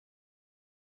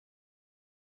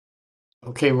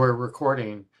Okay, we're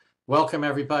recording. Welcome,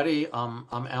 everybody. I'm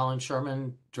Alan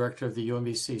Sherman, Director of the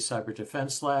UMBC Cyber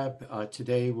Defense Lab.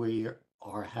 Today we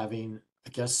are having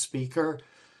a guest speaker,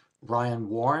 Ryan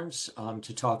Warnes,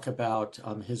 to talk about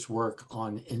his work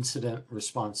on incident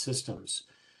response systems.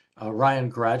 Ryan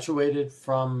graduated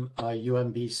from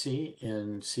UMBC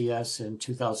in CS in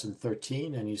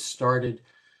 2013, and he started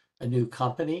a new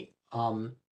company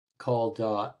called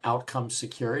Outcome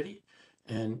Security.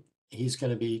 And he's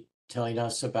going to be telling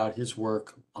us about his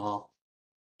work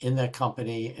in that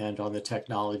company and on the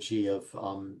technology of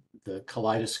the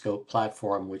Kaleidoscope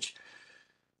platform, which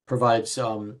provides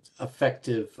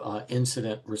effective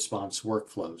incident response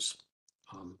workflows.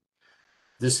 Um,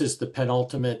 this is the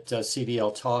penultimate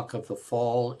CDL talk of the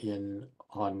fall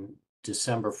on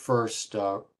December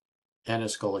 1st.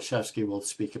 Anis Golashevsky will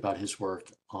speak about his work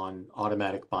on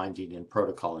automatic binding and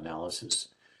protocol analysis,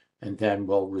 and then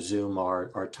we'll resume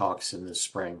our talks in the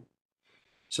spring.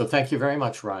 So thank you very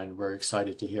much, Ryan. We're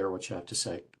excited to hear what you have to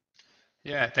say.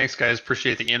 Yeah, thanks guys.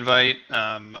 Appreciate the invite.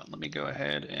 Let me go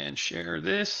ahead and share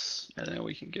this and then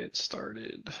we can get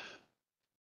started.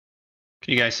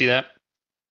 Can you guys see that?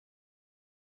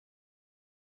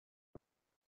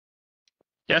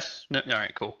 Yes? No? All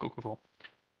right, cool.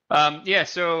 Yeah,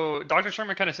 so Dr.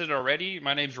 Sherman kind of said it already.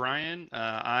 My name's Ryan.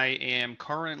 I am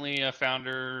currently a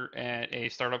founder at a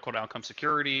startup called Outcome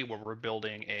Security, where we're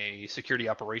building a security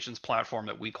operations platform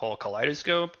that we call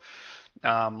Kaleidoscope.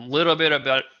 Little bit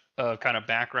about kind of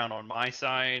background on my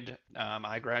side.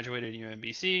 I graduated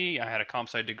UMBC. I had a comp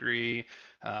sci degree.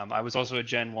 I was also a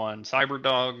Gen 1 cyber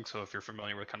dog. So if you're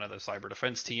familiar with kind of the cyber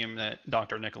defense team that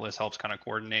Dr. Nicholas helps kind of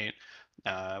coordinate,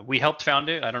 we helped found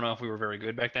it. I don't know if we were very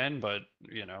good back then, but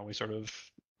we sort of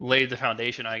laid the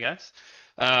foundation, I guess.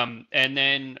 And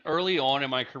then early on in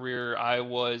my career, I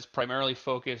was primarily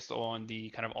focused on the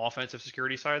kind of offensive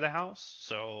security side of the house.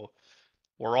 So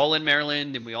we're all in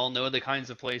Maryland and we all know the kinds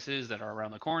of places that are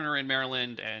around the corner in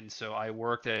Maryland. And so I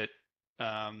worked at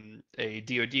a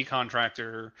DoD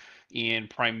contractor, and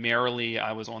primarily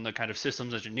I was on the kind of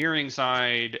systems engineering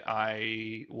side.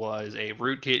 I was a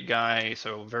rootkit guy,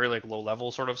 so very like low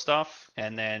level sort of stuff,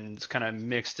 and then it's kind of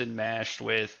mixed and mashed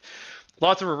with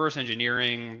lots of reverse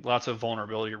engineering, lots of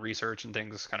vulnerability research and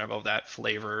things kind of that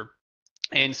flavor.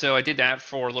 And so I did that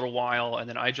for a little while, and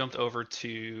then I jumped over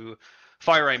to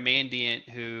FireEye Mandiant,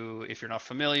 who, if you're not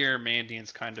familiar,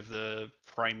 Mandiant's kind of the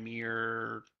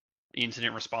premier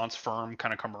incident response firm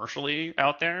kind of commercially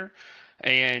out there.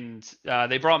 And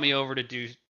they brought me over to do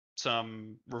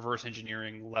some reverse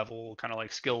engineering level kind of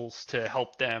like skills to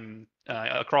help them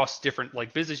across different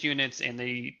like business units. And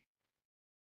they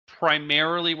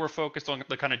primarily were focused on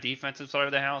the kind of defensive side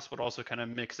of the house, but also kind of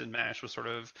mix and mash with sort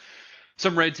of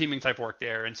some red teaming type work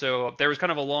there. And so there was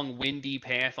kind of a long windy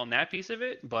path on that piece of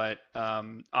it, but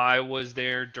I was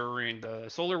there during the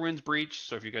SolarWinds breach.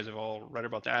 So if you guys have all read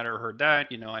about that or heard that,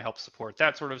 I helped support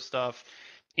that sort of stuff.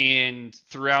 And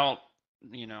throughout,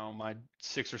 my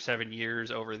 6 or 7 years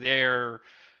over there,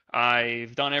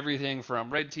 I've done everything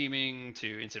from red teaming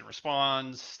to incident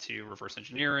response to reverse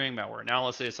engineering, malware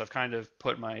analysis. I've kind of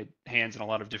put my hands in a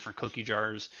lot of different cookie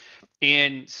jars.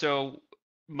 And so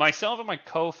myself and my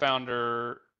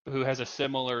co-founder, who has a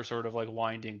similar sort of like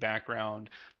winding background,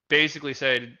 basically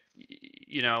said,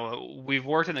 we've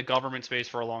worked in the government space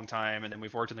for a long time, and then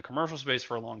we've worked in the commercial space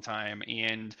for a long time,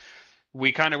 and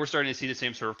we kind of were starting to see the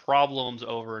same sort of problems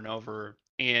over and over.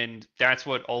 And that's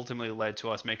what ultimately led to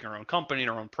us making our own company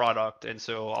and our own product. And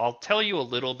so I'll tell you a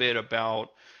little bit about,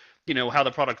 how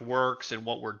the product works and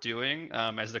what we're doing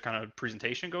as the kind of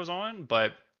presentation goes on.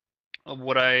 But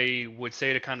what I would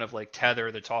say to kind of like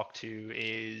tether the talk to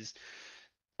is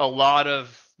a lot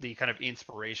of the kind of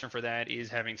inspiration for that is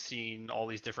having seen all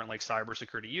these different like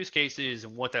cybersecurity use cases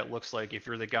and what that looks like if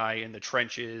you're the guy in the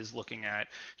trenches looking at,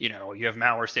 you have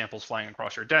malware samples flying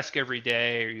across your desk every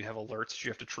day, or you have alerts that you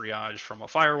have to triage from a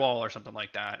firewall or something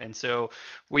like that. And so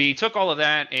we took all of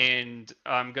that, and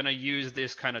I'm going to use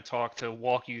this kind of talk to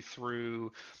walk you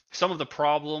through some of the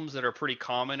problems that are pretty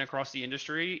common across the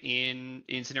industry in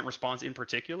incident response in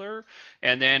particular.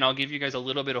 And then I'll give you guys a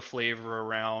little bit of flavor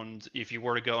around if you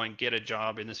were to go and get a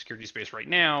job in the security space right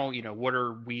now, what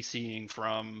are we seeing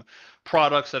from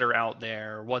products that are out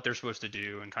there, what they're supposed to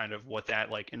do, and kind of what that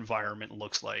like environment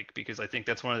looks like. Because I think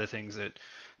that's one of the things that,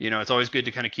 it's always good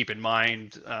to kind of keep in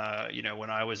mind. When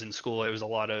I was in school, it was a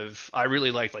lot of, I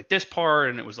really liked like this part,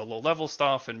 and it was the low level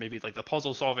stuff and maybe like the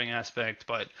puzzle solving aspect.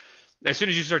 But as soon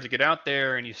as you start to get out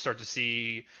there and you start to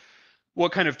see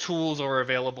what kind of tools are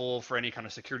available for any kind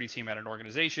of security team at an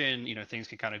organization, things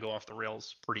can kind of go off the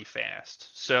rails pretty fast.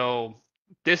 So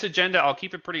this agenda, I'll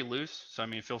keep it pretty loose. So, I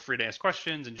mean, feel free to ask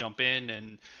questions and jump in.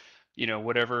 And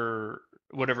whatever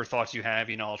thoughts you have,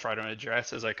 I'll try to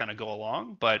address as I kind of go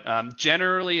along. But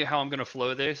generally, how I'm going to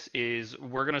flow this is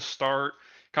we're going to start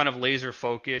kind of laser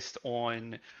focused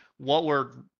on what we're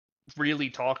really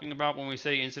talking about when we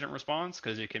say incident response,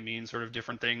 because it can mean sort of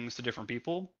different things to different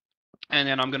people. And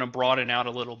then I'm going to broaden out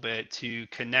a little bit to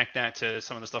connect that to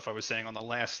some of the stuff I was saying on the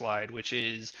last slide, which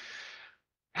is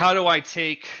how do I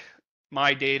take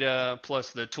my data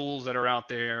plus the tools that are out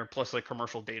there plus like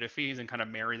commercial data feeds and kind of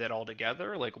marry that all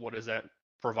together? Like, what does that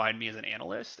provide me as an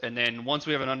analyst? And then once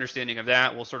we have an understanding of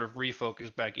that, we'll sort of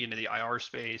refocus back into the IR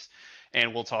space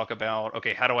and we'll talk about,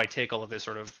 okay, how do I take all of this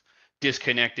sort of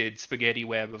disconnected spaghetti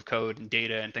web of code and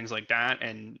data and things like that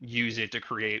and use it to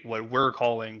create what we're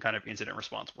calling kind of incident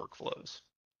response workflows.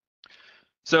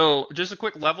 So just a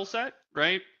quick level set,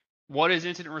 right? What is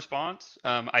incident response?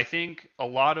 I think a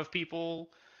lot of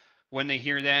people, when they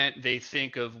hear that, they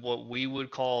think of what we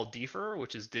would call DFIR,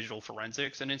 which is digital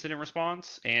forensics and incident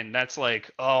response. And that's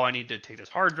like, oh, I need to take this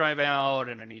hard drive out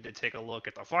and I need to take a look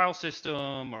at the file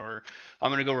system, or I'm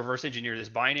going to go reverse engineer this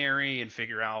binary and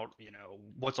figure out,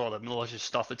 what's all the malicious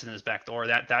stuff that's in this back door,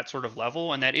 that sort of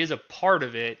level. And that is a part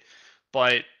of it.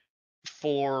 But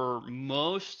for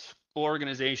most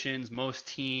organizations, most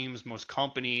teams, most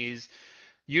companies,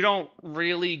 you don't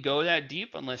really go that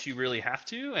deep unless you really have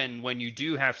to. And when you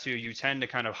do have to, you tend to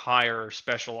kind of hire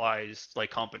specialized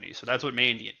like companies. So that's what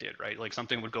Mandiant did, right? Like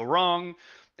something would go wrong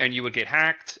and you would get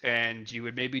hacked and you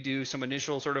would maybe do some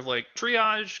initial sort of like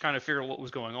triage, kind of figure out what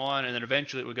was going on. And then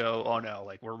eventually it would go, oh no,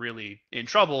 like we're really in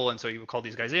trouble. And so you would call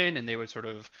these guys in and they would sort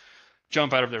of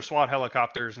jump out of their SWAT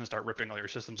helicopters and start ripping all your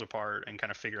systems apart and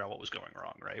kind of figure out what was going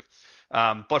wrong, right?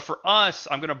 But for us,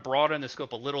 I'm going to broaden the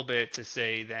scope a little bit to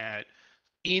say that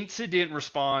incident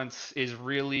response is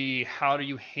really how do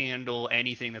you handle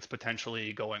anything that's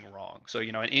potentially going wrong. So,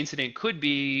 an incident could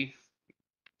be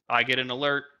I get an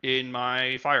alert in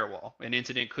my firewall. An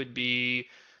incident could be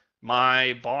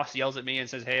my boss yells at me and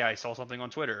says, "Hey, I saw something on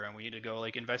Twitter, and we need to go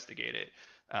like investigate it."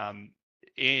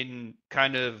 In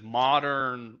kind of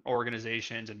modern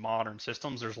organizations and modern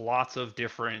systems, there's lots of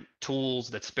different tools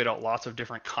that spit out lots of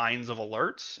different kinds of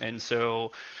alerts. And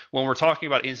so when we're talking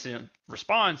about incident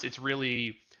response, it's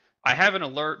really I have an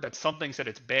alert that something said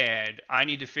it's bad. I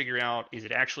need to figure out, is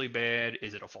it actually bad?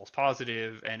 Is it a false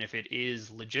positive? And if it is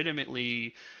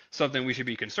legitimately something we should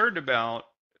be concerned about,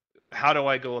 how do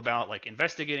I go about like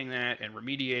investigating that and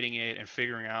remediating it and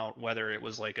figuring out whether it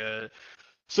was like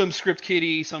some script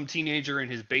kiddie, some teenager in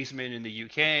his basement in the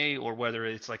UK, or whether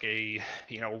it's like a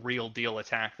real deal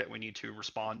attack that we need to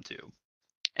respond to.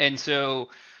 And so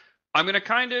I'm going to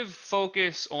kind of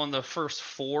focus on the first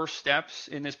 4 steps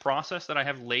in this process that I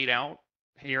have laid out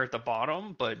here at the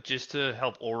bottom, but just to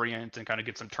help orient and kind of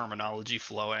get some terminology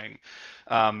flowing.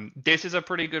 This is a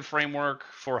pretty good framework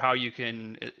for how you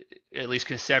can at least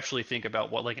conceptually think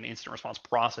about what like an incident response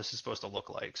process is supposed to look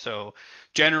like. So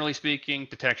generally speaking,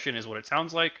 detection is what it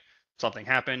sounds like. Something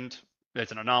happened,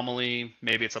 it's an anomaly,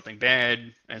 maybe it's something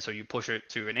bad, and so you push it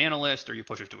to an analyst or you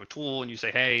push it to a tool and you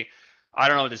say, hey, I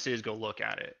don't know what this is, go look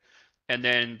at it. And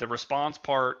then the response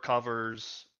part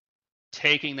covers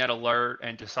taking that alert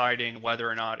and deciding whether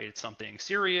or not it's something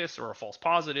serious or a false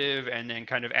positive, and then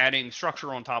kind of adding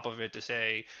structure on top of it to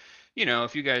say,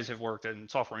 if you guys have worked in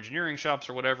software engineering shops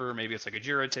or whatever, maybe it's like a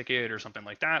Jira ticket or something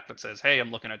like that that says, hey,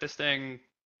 I'm looking at this thing,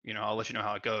 I'll let you know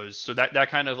how it goes. So that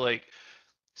kind of like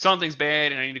something's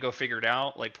bad and I need to go figure it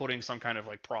out, like putting some kind of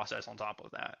like process on top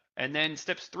of that. And then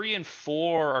steps 3 and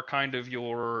 4 are kind of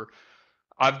your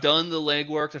I've done the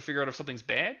legwork to figure out if something's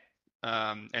bad.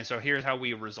 And so here's how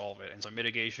we resolve it. And so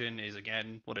mitigation is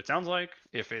again what it sounds like.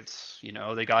 If it's,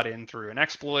 they got in through an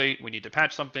exploit, we need to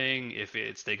patch something. If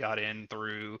it's they got in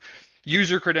through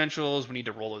user credentials, we need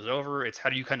to roll those over. It's how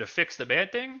do you kind of fix the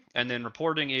bad thing? And then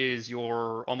reporting is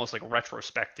your almost like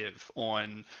retrospective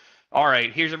on, all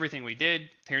right, here's everything we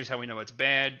did. Here's how we know it's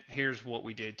bad. Here's what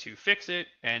we did to fix it.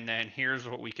 And then here's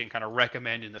what we can kind of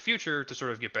recommend in the future to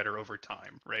sort of get better over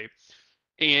time, right?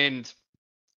 And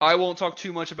I won't talk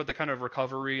too much about the kind of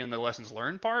recovery and the lessons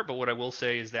learned part, but what I will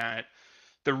say is that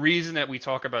the reason that we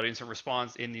talk about instant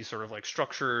response in these sort of like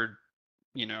structured,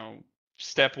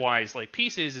 stepwise like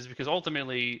pieces is because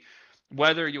ultimately,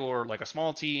 whether you're like a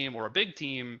small team or a big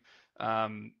team,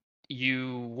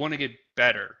 you want to get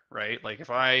better, right? Like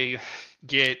if I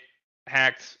get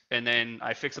hacked and then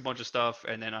I fix a bunch of stuff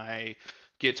and then I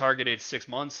get targeted 6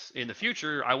 months in the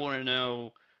future, I want to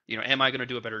know, am I going to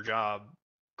do a better job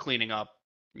cleaning up,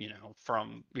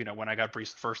 from when I got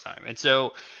breached the first time? And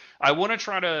so I want to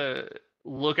try to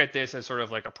look at this as sort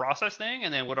of like a process thing,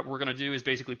 and then what we're going to do is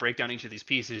basically break down each of these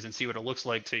pieces and see what it looks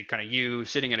like to kind of you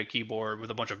sitting at a keyboard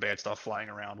with a bunch of bad stuff flying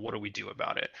around. What do we do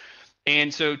about it?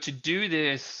 And so to do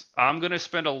this, I'm going to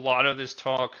spend a lot of this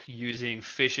talk using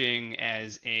phishing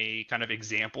as a kind of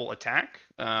example attack.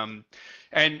 And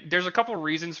there's a couple of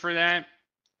reasons for that.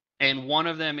 And one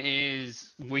of them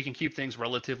is we can keep things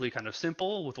relatively kind of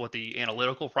simple with what the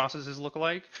analytical processes look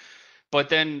like. But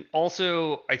then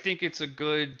also, I think it's a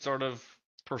good sort of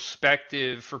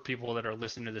perspective for people that are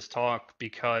listening to this talk,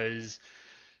 because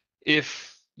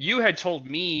if you had told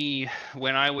me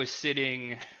when I was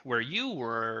sitting where you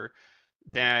were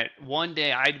that one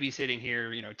day I'd be sitting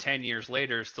here, 10 years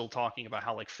later, still talking about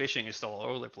how like phishing is still all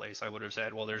over the place, I would have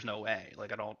said, well, there's no way.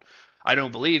 Like, I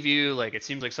don't believe you. Like, it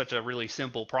seems like such a really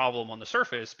simple problem on the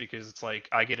surface, because it's like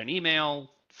I get an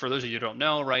email. For those of you who don't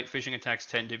know, right, phishing attacks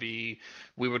tend to be,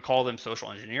 we would call them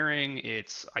social engineering.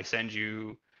 It's I send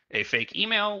you a fake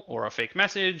email or a fake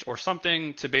message or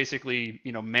something to basically,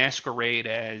 masquerade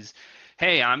as,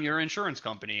 hey, I'm your insurance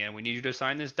company and we need you to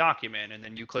sign this document. And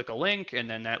then you click a link, and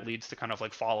then that leads to kind of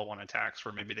like follow-on attacks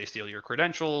where maybe they steal your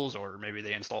credentials or maybe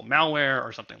they install malware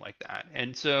or something like that.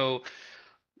 And so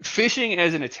phishing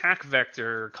as an attack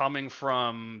vector coming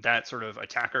from that sort of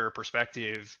attacker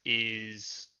perspective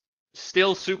is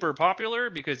still super popular,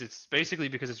 because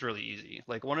it's really easy.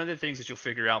 Like, one of the things that you'll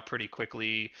figure out pretty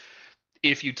quickly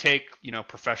if you take,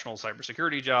 professional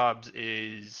cybersecurity jobs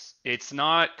is it's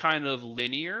not kind of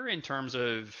linear in terms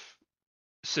of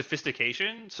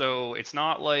sophistication. So it's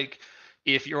not like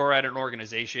if you're at an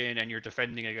organization and you're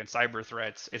defending against cyber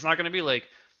threats, it's not going to be like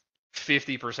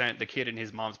 50% the kid in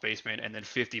his mom's basement and then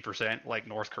 50% like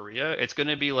North Korea. It's going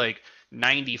to be like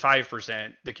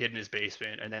 95% the kid in his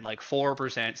basement and then like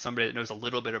 4% somebody that knows a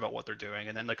little bit about what they're doing.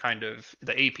 And then the kind of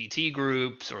the APT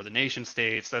groups or the nation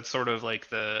states, that's sort of like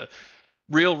the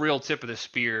real tip of the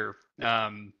spear.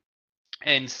 And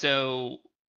so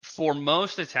for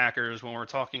most attackers, when we're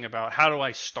talking about how do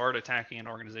I start attacking an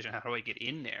organization, how do I get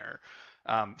in there,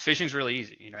 phishing is really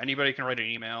easy. Anybody can write an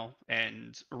email,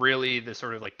 and really the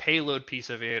sort of like payload piece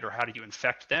of it, or how do you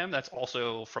infect them, that's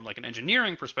also from like an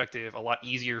engineering perspective a lot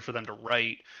easier for them to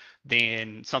write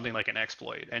than something like an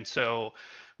exploit. And so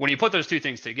when you put those two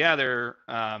things together,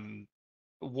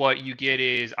 what you get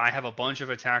is I have a bunch of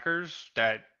attackers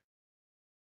that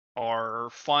are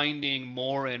finding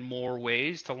more and more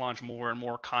ways to launch more and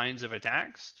more kinds of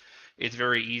attacks. It's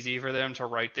very easy for them to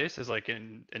write this as like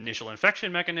an initial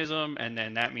infection mechanism, and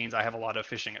then that means I have a lot of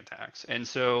phishing attacks. And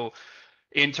so,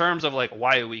 in terms of like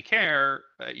why do we care,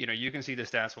 you can see the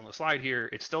stats on the slide here.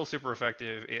 It's still super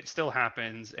effective. It still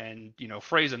happens. And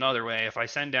phrase another way, if I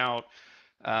send out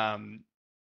um,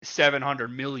 700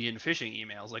 million phishing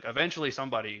emails, like eventually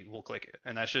somebody will click it,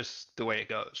 and that's just the way it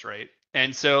goes, right?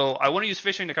 And so I want to use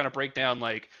phishing to kind of break down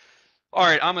like, all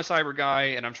right, I'm a cyber guy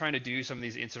and I'm trying to do some of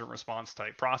these incident response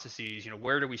type processes.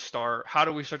 Where do we start? How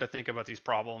do we start to think about these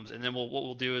problems? And then what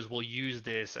we'll do is we'll use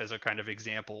this as a kind of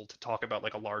example to talk about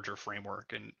like a larger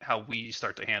framework and how we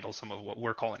start to handle some of what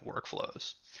we're calling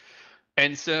workflows.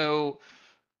 And so,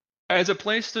 as a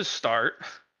place to start,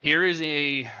 here is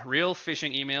a real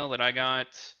phishing email that I got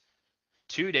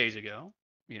 2 days ago.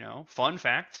 Fun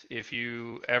fact, if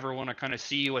you ever want to kind of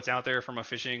see what's out there from a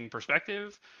phishing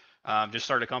perspective, just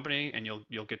start a company and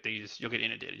you'll get these, you'll get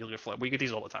inundated, you'll get flooded. We get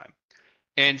these all the time.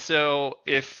 And so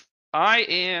if I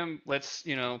am, let's,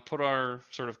 put our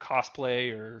sort of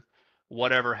cosplay or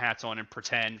whatever hats on and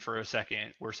pretend for a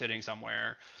second we're sitting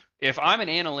somewhere. If I'm an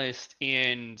analyst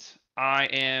and I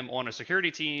am on a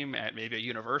security team at maybe a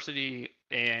university,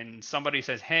 and somebody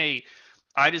says, hey,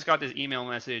 I just got this email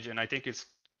message and I think it's,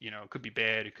 it could be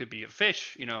bad, it could be a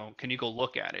fish, can you go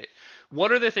look at it?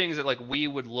 What are the things that like we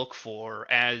would look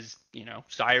for as,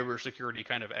 cybersecurity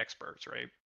kind of experts, right?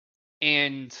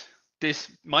 And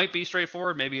this might be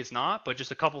straightforward, maybe it's not, but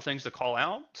just a couple things to call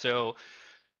out. So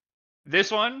this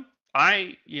one,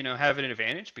 I, have an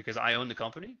advantage because I own the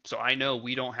company. So I know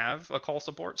we don't have a call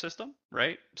support system,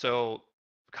 right? So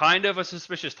kind of a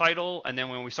suspicious title. And then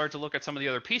when we start to look at some of the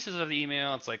other pieces of the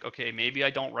email, it's like, okay, maybe I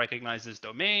don't recognize this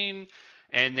domain.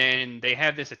 And then they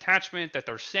have this attachment that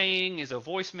they're saying is a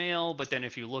voicemail, but then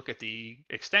if you look at the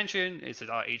extension, it's an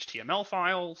HTML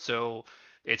file. So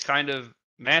it's kind of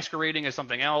masquerading as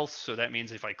something else. So that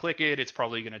means if I click it, it's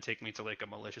probably going to take me to like a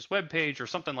malicious web page or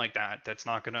something like that. That's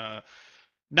not gonna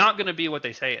be what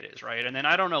they say it is, right? And then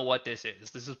I don't know what this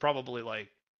is. This is probably like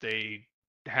they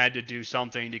had to do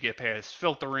something to get past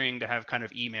filtering to have kind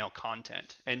of email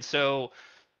content. And so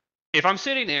if I'm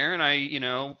sitting there and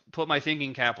I, put my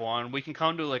thinking cap on, we can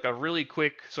come to like a really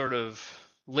quick sort of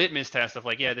litmus test of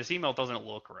like, yeah, this email doesn't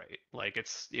look right. Like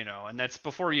it's, and that's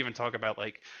before you even talk about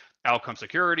like outcome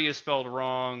security is spelled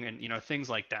wrong and, things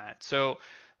like that. So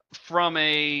from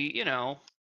a,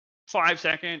 5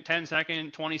 second, 10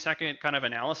 second, 20 second kind of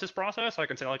analysis process, I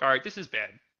can say like, all right, this is bad.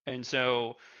 And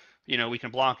so, we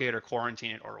can block it or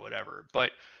quarantine it or whatever.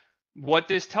 But what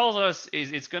this tells us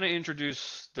is it's going to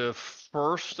introduce the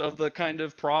first of the kind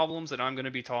of problems that I'm going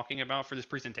to be talking about for this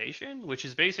presentation, which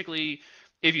is basically,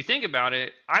 if you think about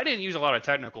it, I didn't use a lot of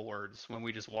technical words when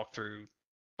we just walked through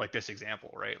like this example,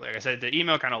 right? Like I said, the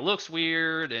email kind of looks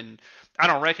weird and I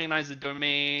don't recognize the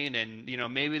domain and,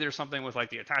 maybe there's something with like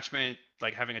the attachment,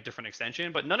 like having a different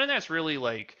extension, but none of that's really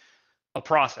like a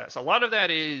process. A lot of that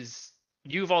is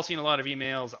you've all seen a lot of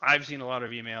emails. I've seen a lot of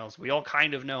emails. We all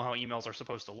kind of know how emails are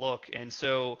supposed to look. And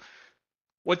so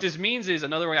what this means is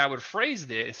another way I would phrase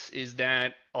this is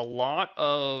that a lot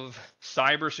of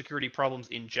cybersecurity problems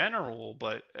in general,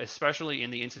 but especially in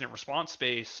the incident response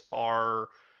space, are,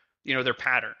 they're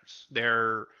patterns.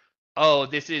 They're, oh,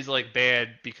 this is like bad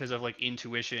because of like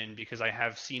intuition, because I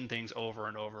have seen things over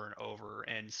and over and over.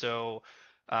 And so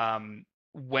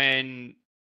when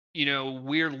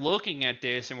we're looking at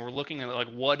this and we're looking at like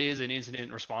what is an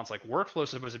incident response like workflow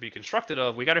supposed to be constructed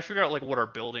of, we got to figure out like what our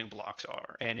building blocks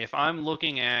are. And if I'm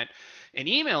looking at an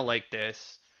email like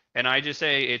this and I just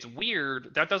say it's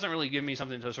weird, that doesn't really give me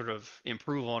something to sort of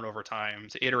improve on over time,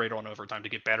 to iterate on over time, to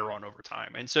get better on over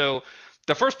time. And so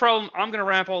the first problem, I'm going to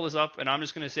wrap all this up and I'm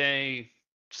just going to say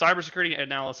cybersecurity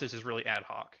analysis is really ad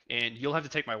hoc, and you'll have to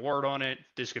take my word on it.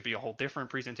 This could be a whole different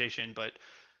presentation, but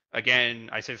again,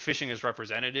 I said phishing is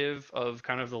representative of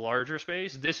kind of the larger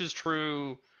space. This is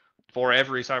true for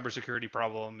every cybersecurity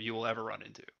problem you will ever run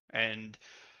into. And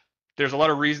there's a lot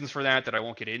of reasons for that that I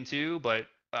won't get into, but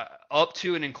up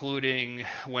to and including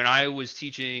when I was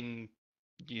teaching,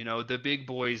 the big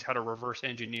boys how to reverse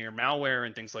engineer malware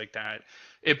and things like that,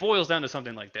 it boils down to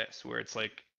something like this, where it's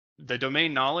like the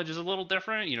domain knowledge is a little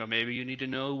different. Maybe you need to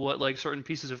know what like certain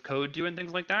pieces of code do and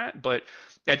things like that. But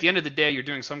at the end of the day, you're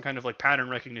doing some kind of like pattern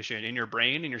recognition in your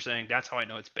brain and you're saying, that's how I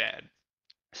know it's bad.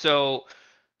 So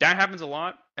that happens a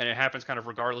lot and it happens kind of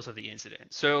regardless of the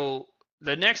incident. So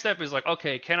the next step is like,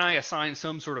 okay, can I assign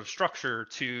some sort of structure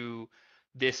to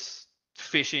this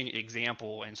phishing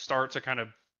example and start to kind of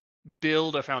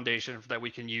build a foundation that we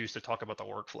can use to talk about the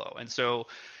workflow? And so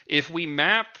if we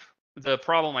map the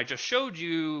problem I just showed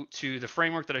you to the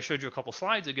framework that I showed you a couple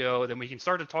slides ago, then we can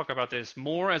start to talk about this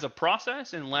more as a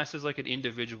process and less as like an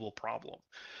individual problem.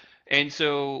 And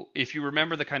so if you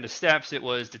remember the kind of steps, it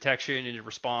was detection into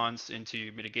response,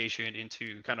 into mitigation,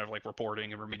 into kind of like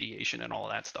reporting and remediation and all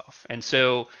of that stuff. And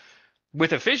so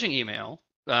with a phishing email,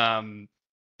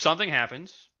 something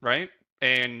happens, right?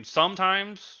 And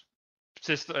sometimes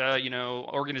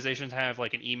organizations have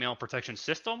like an email protection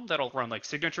system that'll run like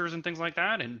signatures and things like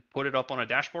that and put it up on a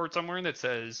dashboard somewhere that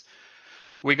says,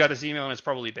 we got this email and it's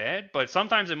probably bad. But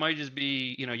sometimes it might just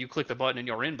be, you click the button in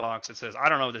your inbox that says, I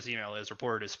don't know what this email is,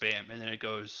 report it as spam. And then it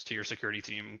goes to your security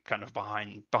team kind of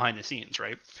behind the scenes,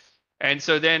 right? And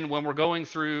so then when we're going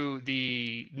through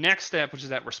the next step, which is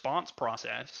that response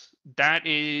process, that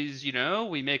is,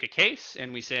 we make a case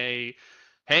and we say,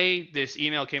 hey, this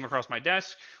email came across my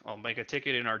desk. I'll make a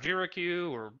ticket in our Jira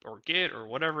queue or Git or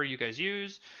whatever you guys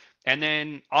use. And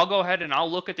then I'll go ahead and I'll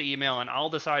look at the email and I'll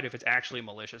decide if it's actually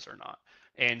malicious or not.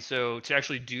 And so to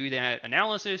actually do that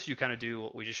analysis, you kind of do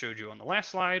what we just showed you on the last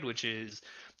slide, which is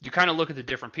you kind of look at the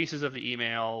different pieces of the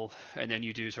email and then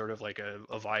you do sort of like a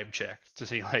vibe check to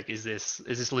see like, is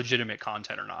this legitimate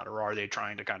content or not? Or are they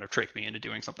trying to kind of trick me into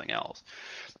doing something else?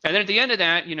 And then at the end of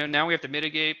that, now we have to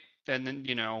mitigate. And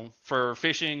then, for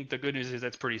phishing, the good news is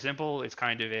that's pretty simple. It's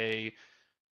kind of a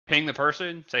ping the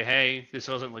person, say, hey, this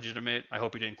wasn't legitimate. I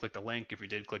hope you didn't click the link. If you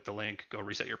did click the link, go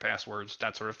reset your passwords,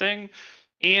 that sort of thing.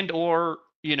 And or,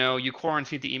 you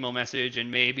quarantine the email message. And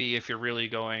maybe if you're really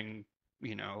going,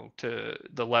 to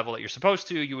the level that you're supposed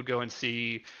to, you would go and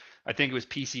see, I think it was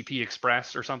PCP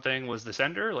Express or something was the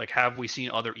sender. Like, have we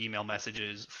seen other email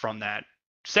messages from that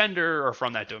sender or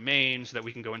from that domain so that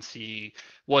we can go and see,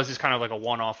 was this kind of like a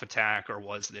one-off attack or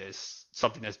was this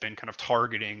something that's been kind of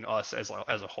targeting us as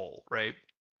a whole, right?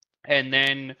 And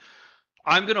then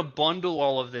I'm going to bundle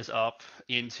all of this up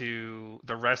into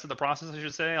the rest of the process, I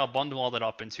should say. I'll bundle all that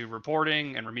up into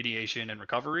reporting and remediation and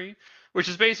recovery, which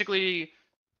is basically,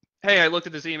 hey, I looked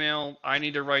at this email. I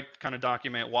need to kind of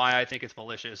document why I think it's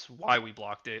malicious, why we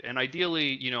blocked it. And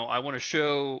ideally, I want to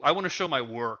show my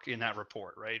work in that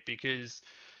report, right? Because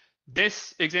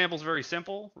this example is very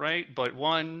simple, right? But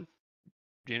one,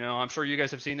 I'm sure you guys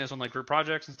have seen this on like group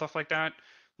projects and stuff like that.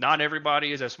 Not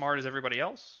everybody is as smart as everybody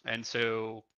else. And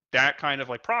so that kind of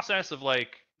like process of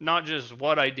like not just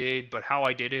what I did, but how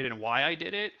I did it and why I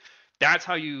did it, that's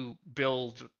how you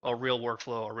build a real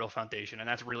workflow, a real foundation, and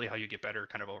that's really how you get better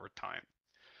kind of over time.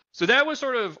 So that was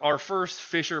sort of our first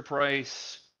Fisher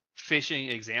Price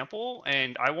phishing example,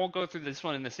 and I won't go through this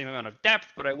one in the same amount of depth,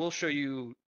 but I will show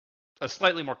you a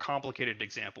slightly more complicated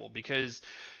example, because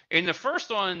in the first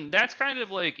one, that's kind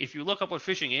of like if you look up what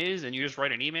phishing is and you just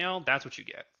write an email, that's what you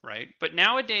get, right? But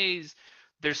nowadays,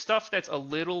 there's stuff that's a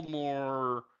little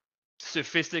more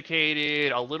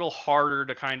sophisticated, a little harder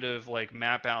to kind of like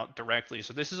map out directly.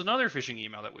 So this is another phishing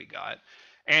email that we got.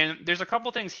 And there's a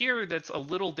couple things here that's a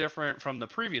little different from the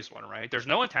previous one, right? There's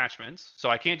no attachments, so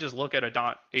I can't just look at a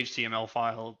 .html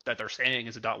file that they're saying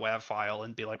is a .wav file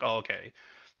and be like, oh, okay,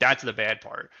 that's the bad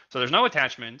part. So there's no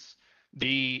attachments.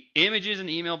 The images in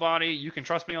the email body, you can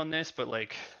trust me on this, but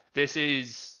like this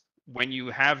is when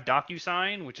you have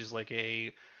DocuSign, which is like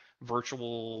a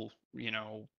virtual,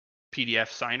 PDF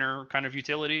signer kind of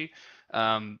utility.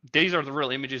 These are the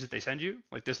real images that they send you.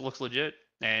 Like this looks legit,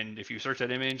 and if you search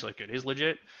that image, like it is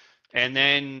legit. And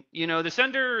then the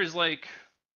sender is like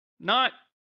not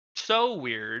so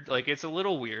weird. Like it's a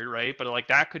little weird, right? But like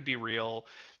that could be real.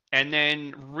 And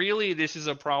then really this is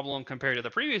a problem compared to the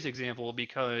previous example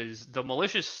because the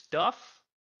malicious stuff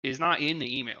is not in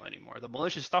the email anymore. The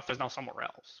malicious stuff is now somewhere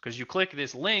else because you click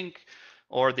this link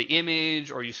or the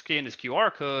image or you scan this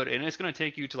QR code and it's going to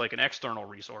take you to like an external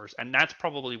resource, and that's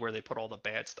probably where they put all the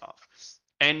bad stuff.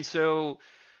 And so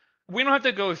we don't have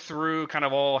to go through kind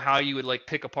of all how you would like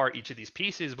pick apart each of these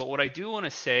pieces, but what I do want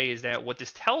to say is that what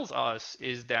this tells us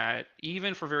is that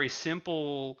even for very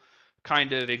simple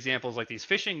kind of examples like these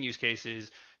phishing use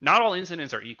cases, not all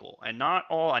incidents are equal and not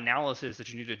all analysis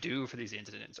that you need to do for these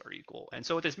incidents are equal. And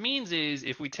so what this means is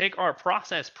if we take our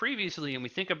process previously and we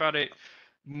think about it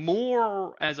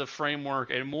more as a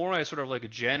framework and more as sort of like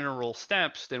general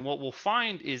steps, then what we'll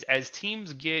find is as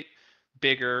teams get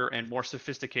bigger and more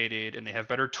sophisticated and they have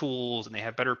better tools and they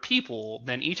have better people,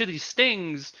 then each of these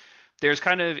things there's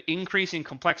kind of increasing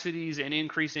complexities and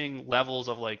increasing levels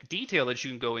of like detail that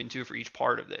you can go into for each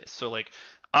part of this. So like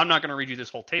I'm not going to read you this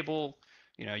whole table.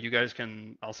 You guys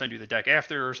can, I'll send you the deck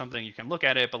after or something, you can look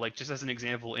at it, but like just as an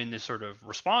example in this sort of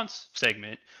response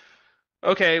segment,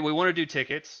 okay, we want to do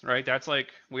tickets, right? That's like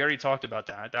we already talked about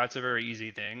that. That's a very easy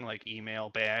thing, like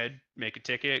email bad, make a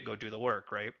ticket, go do the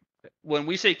work, right? When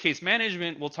we say case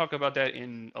management, we'll talk about that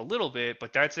in a little bit,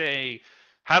 but that's a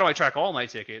how do I track all my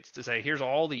tickets to say here's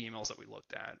all the emails that we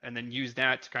looked at, and then use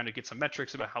that to kind of get some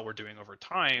metrics about how we're doing over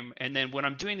time. And then when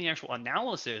I'm doing the actual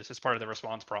analysis as part of the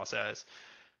response process,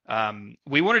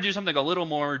 we want to do something a little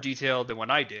more detailed than what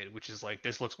I did, which is like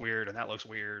this looks weird and that looks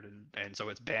weird, and so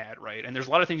it's bad, right? And there's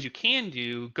a lot of things you can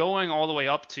do going all the way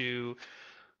up to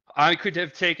I could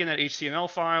have taken that HTML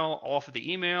file off of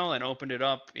the email and opened it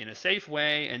up in a safe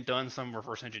way and done some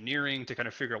reverse engineering to kind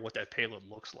of figure out what that payload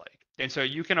looks like. And so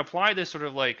you can apply this sort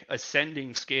of like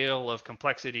ascending scale of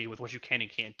complexity with what you can and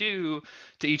can't do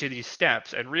to each of these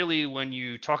steps. And really, when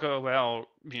you talk about,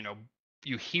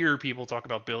 you hear people talk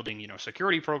about building,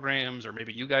 security programs, or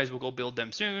maybe you guys will go build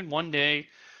them soon, one day.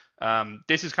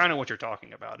 This is kind of what you're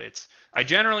talking about. It's I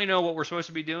generally know what we're supposed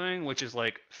to be doing, which is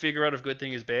like figure out if good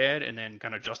thing is bad and then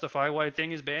kind of justify why a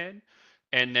thing is bad.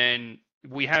 And then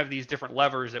we have these different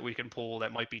levers that we can pull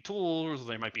that might be tools,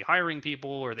 they might be hiring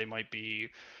people, or they might be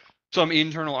some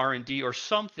internal R&D or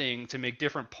something to make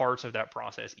different parts of that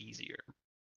process easier.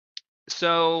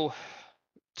 So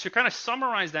to kind of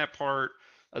summarize that part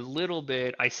a little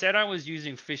bit, I said I was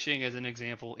using phishing as an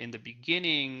example in the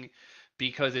beginning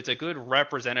because it's a good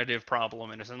representative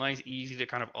problem and it's a nice, easy to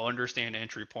kind of understand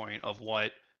entry point of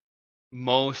what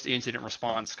most incident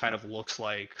response kind of looks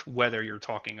like, whether you're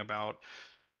talking about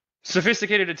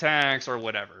sophisticated attacks or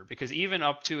whatever. Because even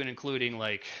up to and including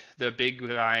like the big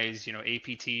guys,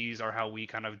 APTs are how we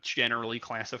kind of generally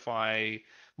classify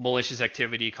malicious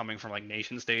activity coming from like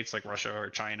nation states like Russia or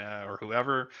China or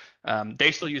whoever.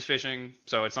 They still use phishing,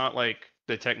 so it's not like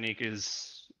the technique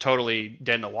is totally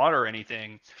dead in the water or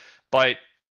anything. But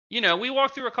we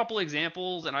walked through a couple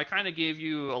examples, and I kind of gave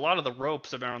you a lot of the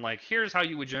ropes around like here's how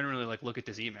you would generally like look at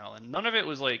this email, and none of it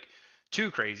was like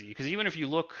too crazy because even if you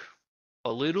look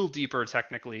a little deeper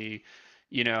technically,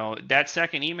 that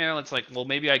second email, it's like, well,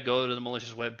 maybe I go to the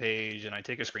malicious web page and I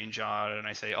take a screenshot and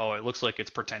I say, oh, it looks like it's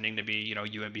pretending to be,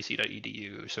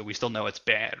 umbc.edu. So we still know it's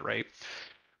bad, right?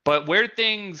 But where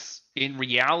things in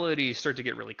reality start to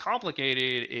get really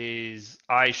complicated is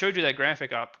I showed you that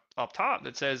graphic up top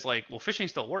that says like, well, phishing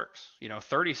still works.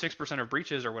 36% of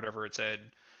breaches or whatever it said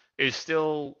is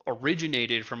still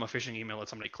originated from a phishing email that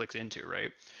somebody clicks into,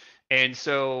 right? And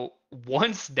so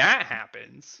once that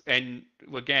happens, and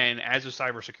again, as a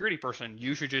cybersecurity person,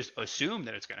 you should just assume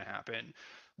that it's going to happen.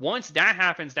 Once that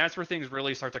happens, that's where things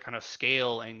really start to kind of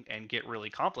scale and get really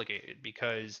complicated,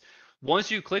 because once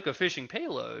you click a phishing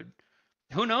payload,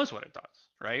 who knows what it does,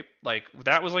 right? Like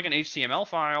that was like an HTML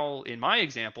file in my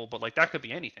example, but like that could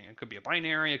be anything. It could be a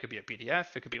binary, it could be a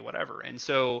PDF, it could be whatever. And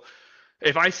so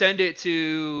if I send it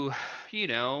to,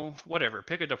 whatever,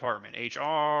 pick a department,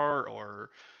 HR or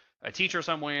a teacher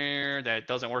somewhere that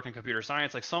doesn't work in computer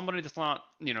science, like somebody that's not,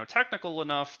 technical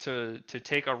enough to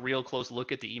take a real close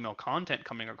look at the email content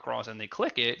coming across and they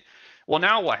click it, well,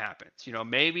 now what happens?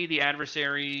 Maybe the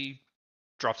adversary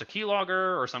drops a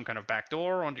keylogger or some kind of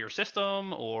backdoor onto your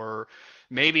system, or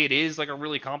maybe it is like a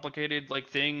really complicated like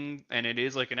thing and it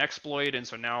is like an exploit, and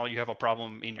so now you have a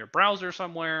problem in your browser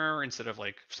somewhere instead of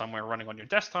like somewhere running on your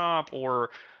desktop. Or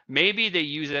maybe they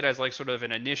use it as like sort of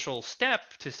an initial step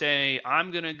to say, I'm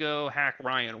going to go hack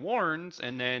Ryan Warren's,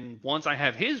 and then once I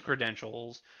have his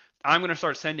credentials, I'm going to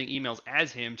start sending emails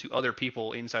as him to other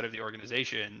people inside of the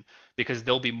organization, because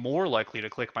they'll be more likely to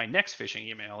click my next phishing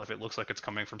email if it looks like it's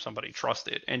coming from somebody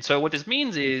trusted. And so what this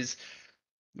means is,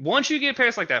 once you get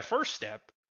past like that first step,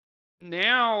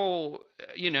 now,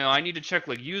 I need to check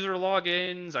like user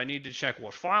logins. I need to check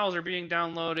what files are being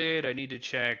downloaded. I need to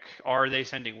check, are they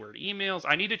sending weird emails?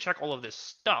 I need to check all of this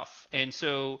stuff. And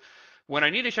so when I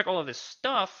need to check all of this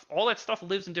stuff, all that stuff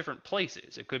lives in different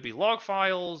places. It could be log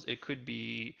files. It could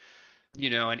be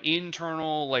an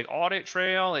internal like audit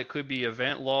trail. It could be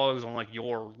event logs on like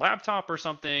your laptop or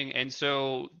something. And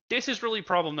so this is really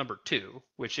problem number two,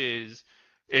 which is,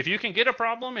 if you can get a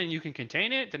problem and you can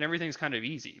contain it, then everything's kind of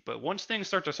easy. But once things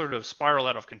start to sort of spiral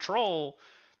out of control,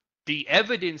 the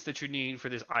evidence that you need for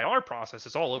this IR process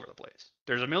is all over the place.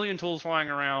 There's a million tools flying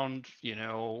around,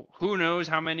 who knows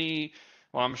how many,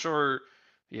 well, I'm sure,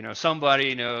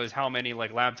 somebody knows how many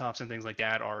like laptops and things like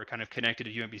that are kind of connected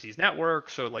to UMBC's network.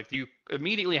 So like you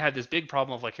immediately had this big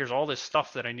problem of like, here's all this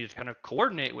stuff that I need to kind of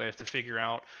coordinate with to figure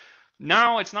out.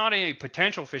 Now it's not a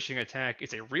potential phishing attack,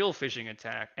 it's a real phishing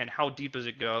attack. And how deep does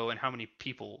it go, and how many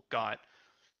people got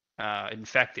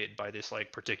infected by this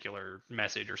like particular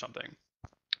message or something.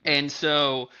 And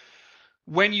so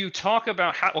when you talk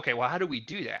about how do we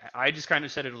do that? I just kind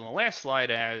of said it on the last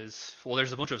slide as, well,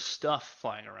 there's a bunch of stuff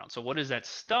flying around. So what is that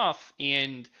stuff?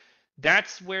 And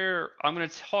that's where I'm going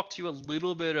to talk to you a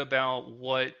little bit about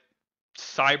what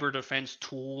cyber defense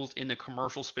tools in the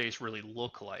commercial space really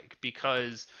look like,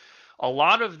 because a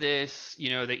lot of this,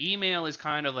 the email is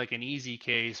kind of like an easy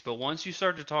case, but once you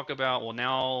start to talk about, well,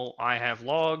 now I have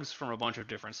logs from a bunch of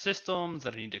different systems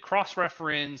that I need to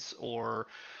cross-reference, or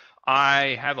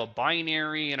I have a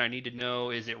binary and I need to know,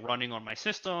 is it running on my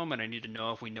system, and I need to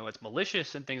know if we know it's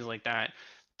malicious and things like that.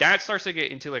 That starts to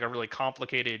get into like a really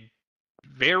complicated,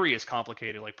 various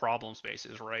complicated like problem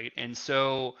spaces, right? And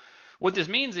so what this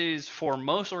means is, for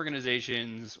most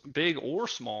organizations, big or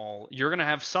small, you're going to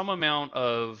have some amount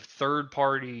of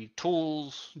third-party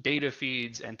tools, data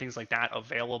feeds, and things like that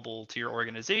available to your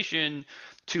organization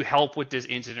to help with this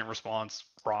incident response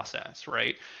process,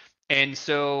 right? And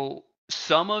so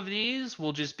some of these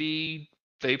will just be,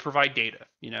 they provide data.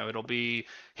 It'll be,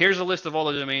 here's a list of all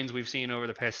the domains we've seen over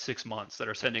the past 6 months that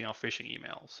are sending out phishing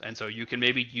emails. And so you can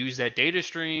maybe use that data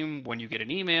stream when you get an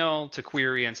email to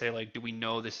query and say, like, do we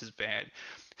know this is bad?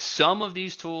 Some of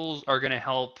these tools are going to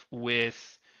help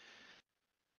with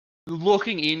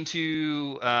looking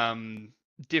into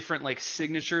different like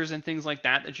signatures and things like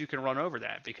that you can run over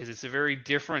that, because it's a very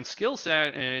different skill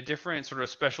set and a different sort of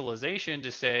specialization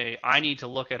to say, I need to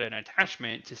look at an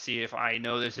attachment to see if I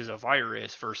know this is a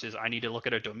virus, versus I need to look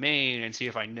at a domain and see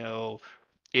if I know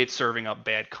it's serving up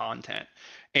bad content.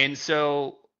 And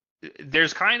so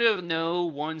there's kind of no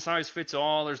one size fits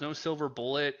all. There's no silver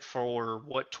bullet for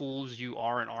what tools you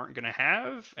are and aren't going to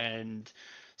have. And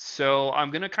so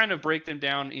I'm going to kind of break them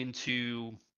down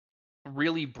into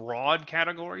really broad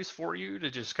categories for you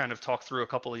to just kind of talk through a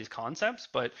couple of these concepts.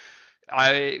 But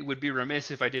I would be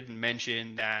remiss if I didn't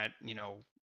mention that,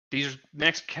 this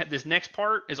next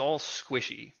part is all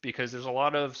squishy, because there's a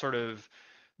lot of sort of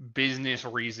business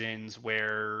reasons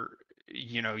where,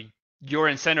 you're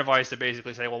incentivized to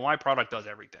basically say, well, my product does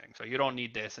everything, so you don't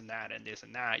need this and that and this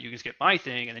and that. You just get my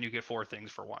thing, and then you get four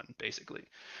things for one, basically.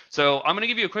 So I'm going to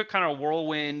give you a quick kind of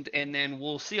whirlwind, and then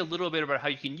we'll see a little bit about how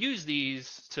you can use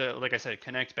these to, like I said,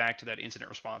 connect back to that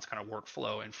incident response kind of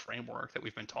workflow and framework that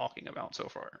we've been talking about so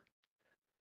far.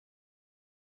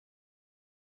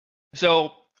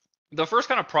 So the first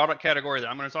kind of product category that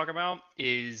I'm going to talk about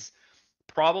is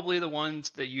probably the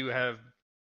ones that you have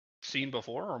seen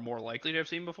before, or more likely to have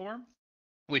seen before,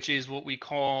 which is what we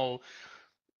call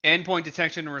endpoint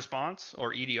detection and response,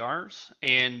 or EDRs.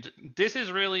 And this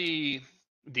is really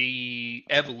the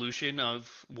evolution of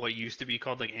what used to be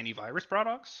called like antivirus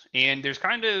products. And there's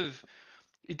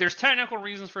technical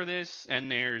reasons for this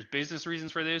and there's business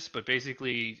reasons for this, but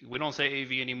basically we don't say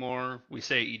AV anymore, we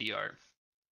say EDR.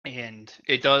 And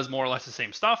it does more or less the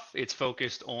same stuff. It's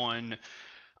focused on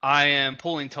I am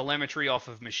pulling telemetry off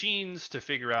of machines to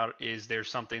figure out is there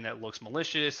something that looks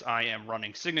malicious. I am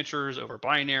running signatures over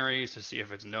binaries to see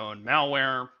if it's known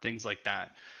malware, things like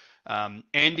that.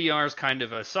 NDR is kind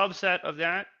of a subset of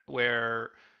that where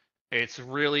it's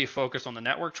really focused on the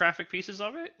network traffic pieces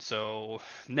of it. So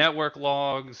network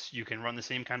logs, you can run the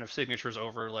same kind of signatures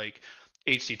over like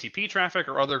HTTP traffic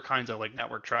or other kinds of like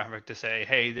network traffic to say,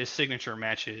 hey, this signature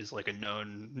matches like a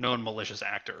known malicious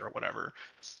actor or whatever.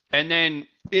 And then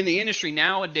in the industry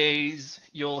nowadays,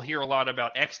 you'll hear a lot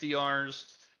about XDRs,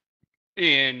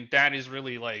 and that is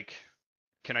really like,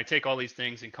 can I take all these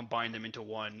things and combine them into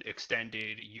one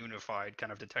extended, unified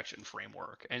kind of detection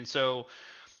framework? And so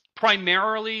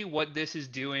primarily what this is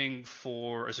doing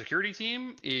for a security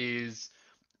team is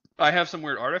I have some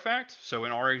weird artifact. So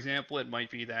in our example, it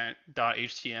might be that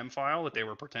 .htm file that they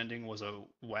were pretending was a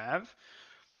WAV,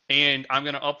 and I'm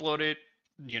going to upload it.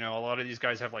 You know, a lot of these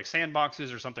guys have like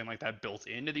sandboxes or something like that built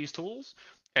into these tools,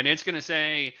 and it's going to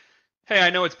say, hey, I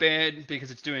know it's bad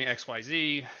because it's doing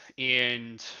XYZ,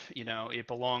 and you know, it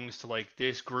belongs to like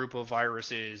this group of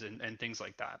viruses and things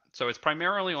like that. So it's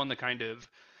primarily on the kind of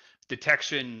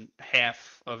detection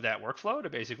half of that workflow to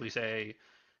basically say,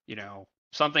 you know,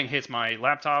 something hits my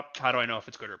laptop. How do I know if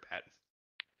it's good or bad?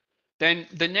 Then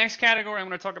the next category I'm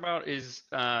going to talk about is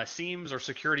SIEMs, or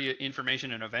security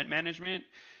information and event management.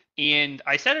 And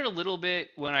I said it a little bit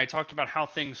when I talked about how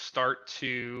things start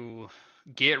to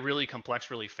get really complex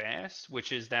really fast,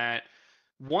 which is that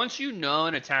once you know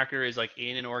an attacker is like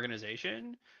in an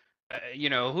organization, you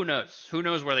know, who knows? Who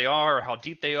knows where they are or how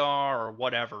deep they are or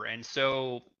whatever. And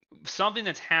so something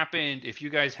that's happened, if you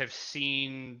guys have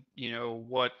seen, you know,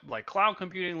 what like cloud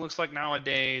computing looks like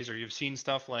nowadays, or you've seen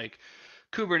stuff like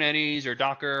Kubernetes or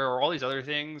Docker or all these other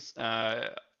things,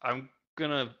 I'm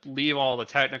gonna leave all the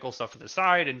technical stuff to the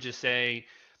side and just say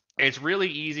it's really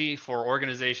easy for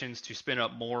organizations to spin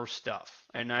up more stuff.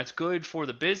 And that's good for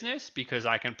the business because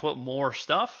I can put more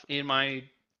stuff in my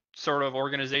sort of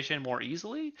organization more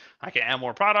easily. I can add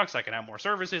more products, I can add more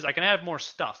services, I can add more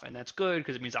stuff. And that's good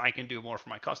because it means I can do more for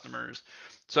my customers.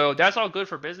 So that's all good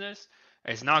for business.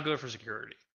 It's not good for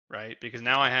security, right? Because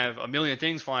now I have a million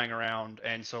things flying around.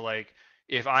 And so, like,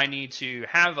 if I need to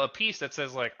have a piece that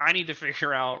says like I need to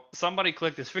figure out somebody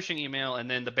clicked this phishing email and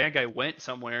then the bad guy went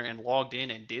somewhere and logged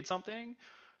in and did something,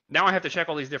 now I have to check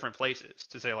all these different places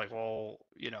to say like, well,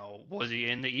 you know, was he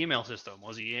in the email system?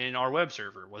 Was he in our web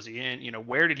server? Was he in, you know,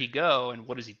 where did he go and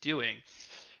what is he doing?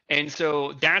 And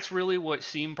so that's really what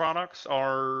SIEM products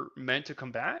are meant to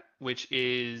combat, which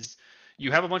is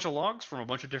you have a bunch of logs from a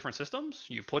bunch of different systems,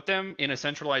 you put them in a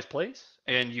centralized place,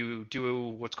 and you do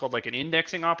what's called like an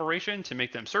indexing operation to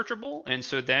make them searchable. And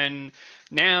so then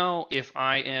now if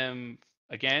I am,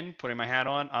 again, putting my hat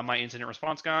on, I'm my incident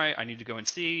response guy, I need to go and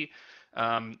see.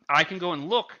 I can go and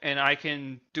look and I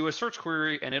can do a search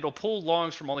query and it'll pull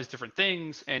logs from all these different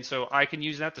things. And so I can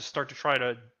use that to start to try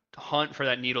to hunt for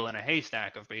that needle in a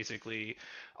haystack of basically,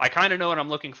 I kind of know what I'm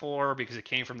looking for because it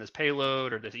came from this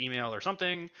payload or this email or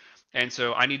something. And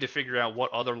so I need to figure out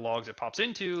what other logs it pops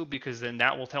into because then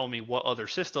that will tell me what other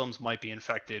systems might be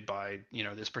infected by, you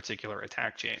know, this particular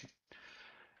attack chain.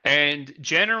 And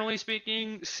generally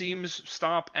speaking, seems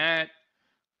stop at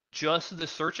just the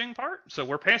searching part. So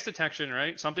we're past detection,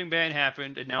 right? Something bad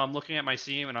happened, and now I'm looking at my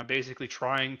SIEM and I'm basically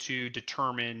trying to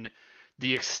determine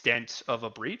the extent of a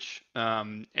breach.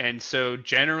 And so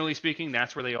generally speaking,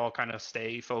 that's where they all kind of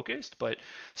stay focused. But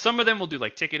some of them will do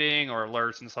like ticketing or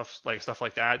alerts and stuff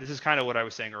like that. This is kind of what I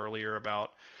was saying earlier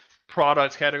about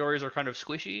product categories are kind of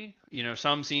squishy. You know,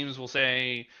 some SIEMs will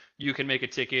say you can make a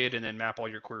ticket and then map all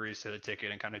your queries to the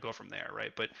ticket and kind of go from there,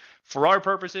 right? But for our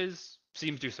purposes,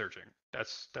 SIEMs do searching.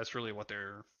 That's really what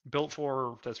they're built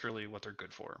for. That's really what they're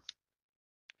good for.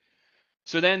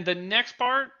 So then the next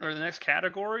part or the next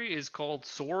category is called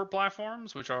SOAR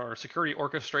platforms, which are security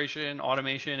orchestration,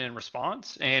 automation, and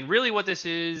response. And really what this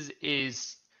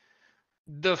is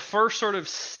the first sort of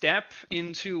step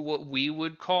into what we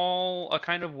would call a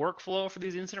kind of workflow for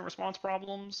these incident response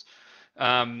problems.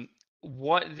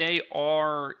 What they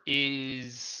are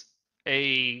is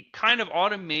a kind of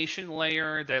automation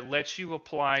layer that lets you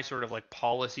apply sort of like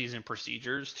policies and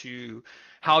procedures to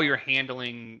how you're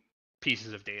handling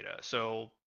pieces of data. So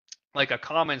like a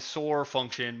common SOAR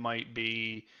function might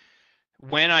be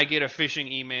when I get a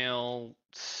phishing email,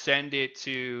 send it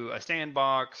to a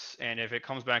sandbox, and if it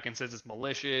comes back and says it's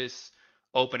malicious,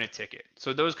 open a ticket.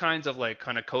 So those kinds of like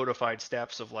kind of codified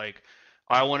steps of like,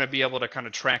 I want to be able to kind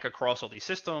of track across all these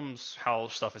systems how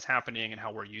stuff is happening and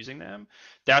how we're using them.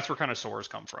 That's where kind of SOARs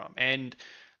come from. And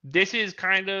this is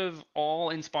kind of all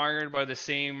inspired by the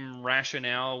same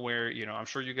rationale where, I'm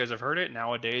sure you guys have heard it.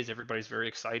 Nowadays, everybody's very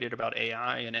excited about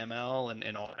AI and ML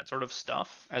and all that sort of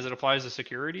stuff as it applies to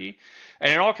security.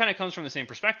 And it all kind of comes from the same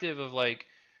perspective of like,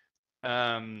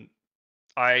 um,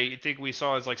 I think we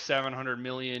saw it's like 700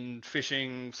 million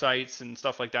phishing sites and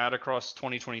stuff like that across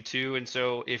 2022. And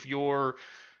so if you're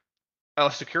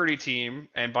a security team,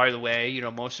 and by the way,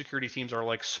 most security teams are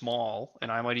like small,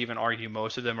 and I might even argue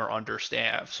most of them are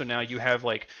understaffed. So now you have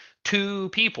like two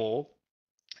people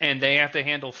and they have to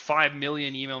handle 5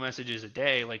 million email messages a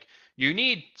day. Like you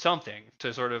need something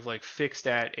to sort of like fix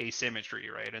that asymmetry,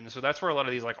 right? And so that's where a lot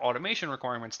of these like automation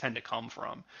requirements tend to come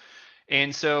from.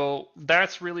 And so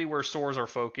that's really where SOARs are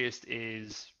focused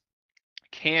is,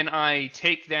 can I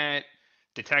take that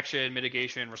detection,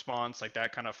 mitigation, response, like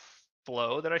that kind of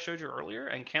flow that I showed you earlier,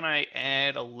 and can I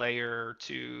add a layer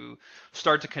to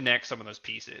start to connect some of those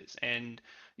pieces? And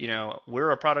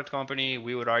we're a product company.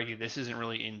 We would argue this isn't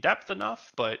really in depth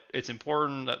enough, but it's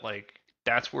important that like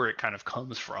that's where it kind of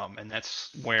comes from, and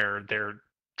that's where they're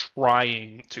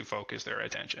trying to focus their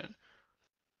attention.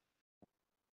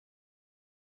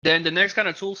 Then the next kind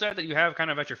of tool set that you have kind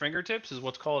of at your fingertips is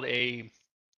what's called a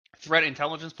threat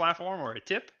intelligence platform, or a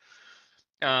TIP.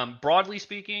 Broadly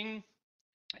speaking,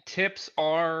 tips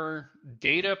are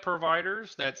data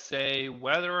providers that say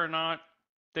whether or not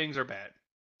things are bad.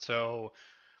 So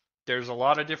there's a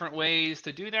lot of different ways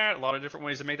to do that, a lot of different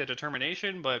ways to make that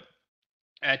determination. But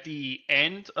at the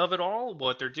end of it all,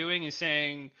 what they're doing is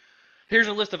saying, here's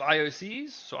a list of IOCs.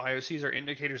 So IOCs are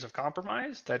indicators of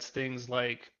compromise. That's things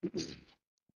like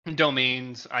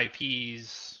domains,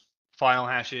 IPs, file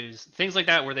hashes, things like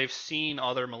that, where they've seen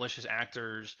other malicious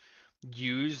actors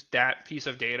use that piece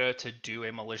of data to do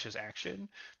a malicious action.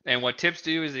 And what tips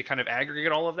do is they kind of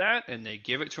aggregate all of that and they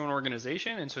give it to an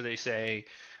organization. And so they say,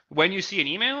 when you see an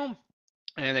email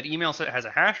and that email set has a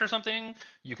hash or something,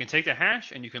 you can take the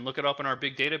hash and you can look it up in our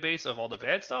big database of all the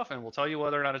bad stuff, and we'll tell you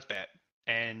whether or not it's bad.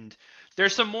 And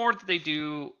there's some more that they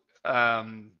do,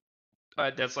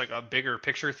 that's like a bigger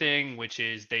picture thing, which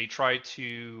is they try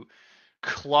to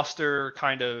cluster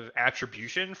kind of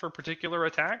attribution for particular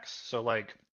attacks. So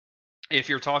like if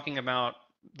you're talking about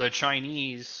the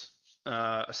Chinese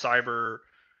cyber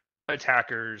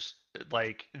attackers,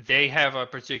 like they have a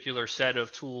particular set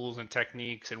of tools and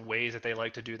techniques and ways that they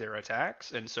like to do their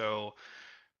attacks. And so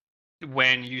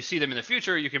when you see them in the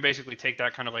future, you can basically take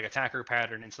that kind of like attacker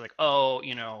pattern and say like, oh,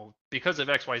 because of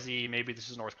XYZ, maybe this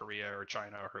is North Korea or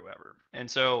China or whoever. And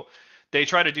so they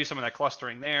try to do some of that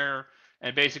clustering there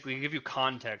and basically give you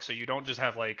context, so you don't just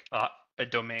have like a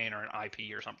domain or an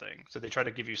IP or something. So they try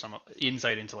to give you some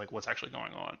insight into like what's actually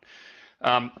going on.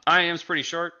 IAM's pretty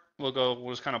short. We'll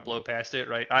just kind of blow past it,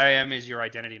 right? IAM is your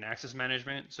identity and access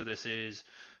management. So this is,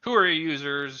 who are your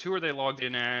users, who are they logged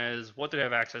in as, what do they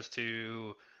have access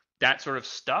to, that sort of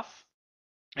stuff.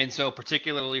 And so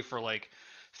particularly for like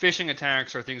phishing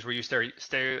attacks or things where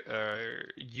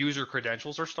user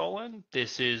credentials are stolen,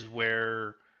 this is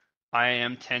where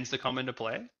IAM tends to come into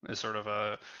play as sort of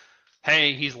a,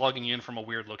 hey, he's logging in from a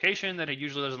weird location that he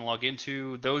usually doesn't log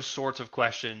into. Those sorts of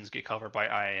questions get covered by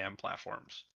IAM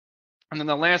platforms. And then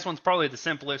the last one's probably the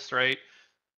simplest, right?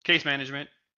 Case management.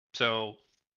 So,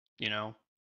 you know,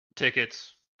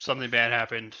 tickets, something bad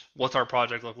happened. What's our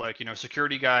project look like?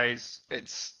 Security guys,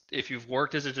 it's, if you've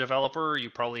worked as a developer, you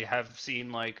probably have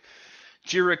seen like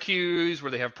Jira queues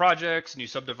where they have projects and you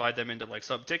subdivide them into like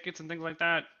sub tickets and things like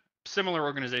that. Similar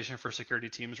organization for security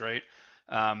teams, right?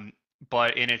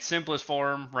 But in its simplest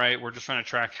form, right, we're just trying to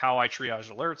track how I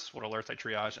triage alerts, what alerts I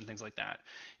triage, and things like that.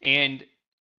 And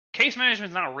case management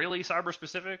is not really cyber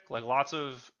specific. Like lots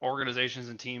of organizations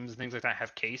and teams and things like that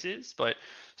have cases, but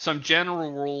some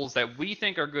general rules that we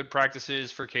think are good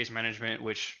practices for case management,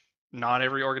 which not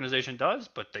every organization does,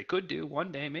 but they could do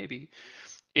one day maybe,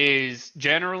 is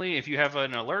generally if you have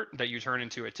an alert that you turn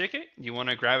into a ticket, you want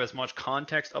to grab as much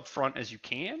context up front as you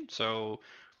can. So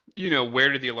where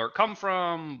did the alert come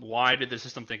from? Why did the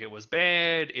system think it was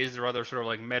bad? Is there other sort of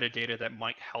like metadata that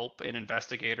might help an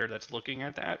investigator that's looking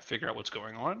at that figure out what's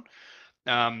going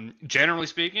on? Generally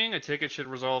speaking, a ticket should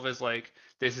resolve as like,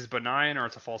 this is benign or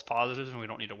it's a false positive and we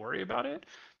don't need to worry about it.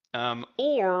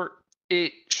 Or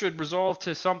it should resolve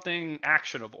to something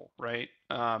actionable, right?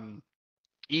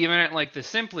 Even at like the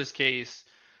simplest case,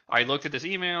 I looked at this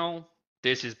email,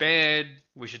 this is bad,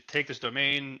 we should take this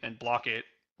domain and block it,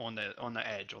 on the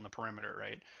edge, on the perimeter,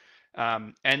 right?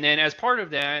 And then as part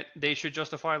of that, they should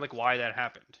justify like why that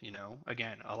happened.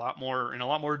 Again, a lot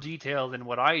more detail than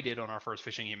what I did on our first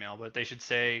phishing email. But they should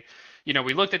say,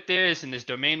 we looked at this and this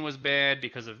domain was bad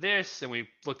because of this, and we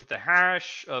looked at the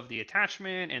hash of the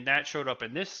attachment and that showed up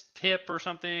in this tip or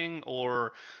something,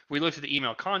 or we looked at the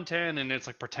email content and it's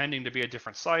like pretending to be a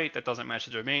different site that doesn't match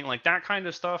the domain, like that kind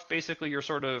of stuff. Basically, your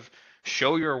sort of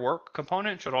show your work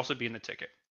component should also be in the ticket.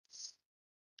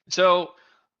 So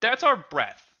that's our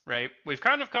breadth, right? We've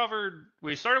kind of covered,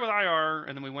 we started with IR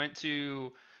and then we went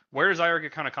to where does IR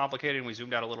get kind of complicated, and we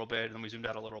zoomed out a little bit and then we zoomed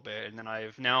out a little bit. And then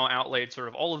I've now outlaid sort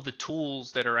of all of the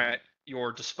tools that are at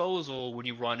your disposal when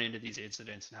you run into these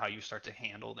incidents and how you start to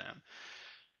handle them.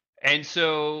 And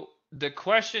so the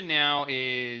question now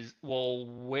is, well,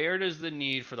 where does the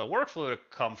need for the workflow to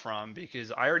come from?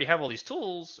 Because I already have all these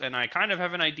tools and I kind of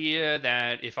have an idea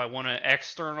that if I want to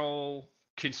external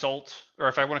consult, or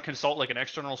if I want to consult like an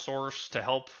external source to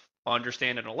help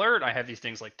understand an alert, I have these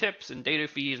things like tips and data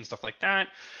feeds and stuff like that.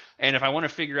 And if I want to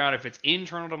figure out if it's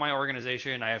internal to my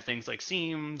organization, I have things like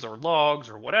SIEMs or logs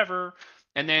or whatever.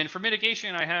 And then for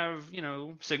mitigation, I have,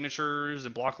 signatures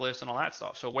and block lists and all that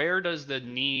stuff. So where does the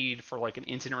need for like an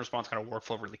incident response kind of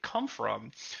workflow really come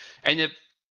from? And the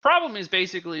problem is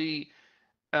basically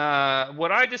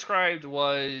what I described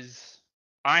was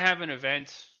I have an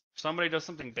event, somebody does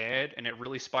something bad, and it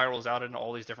really spirals out into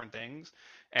all these different things.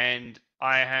 And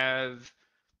I have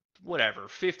whatever,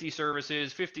 50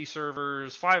 services, 50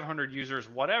 servers, 500 users,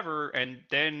 whatever. And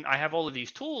then I have all of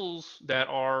these tools that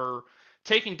are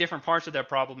taking different parts of that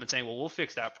problem and saying, well, we'll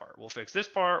fix that part. We'll fix this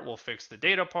part. We'll fix the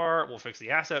data part. We'll fix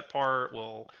the asset part.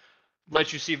 We'll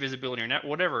let you see visibility in your net,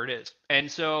 whatever it is.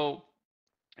 And so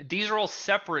these are all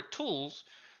separate tools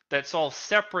that solve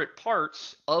separate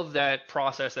parts of that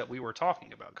process that we were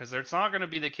talking about. Because it's not going to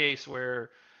be the case where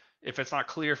if it's not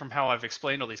clear from how I've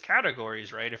explained all these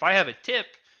categories, right? If I have a tip,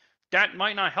 that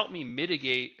might not help me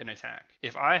mitigate an attack.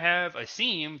 If I have a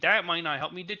SIEM, that might not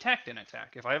help me detect an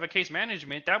attack. If I have a case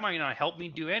management, that might not help me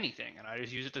do anything. And I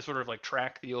just use it to sort of like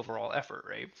track the overall effort,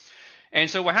 right? And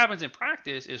so what happens in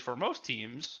practice is for most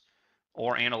teams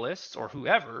or analysts or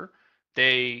whoever,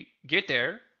 they get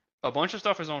there, a bunch of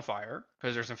stuff is on fire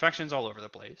because there's infections all over the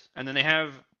place. And then they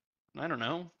have, I don't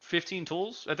know, 15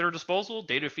 tools at their disposal,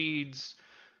 data feeds,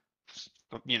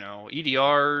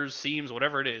 EDRs, SIEMs,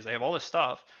 whatever it is. They have all this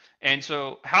stuff. And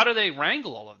so how do they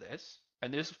wrangle all of this?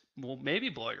 And this will maybe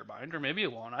blow your mind, or maybe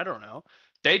it won't. I don't know.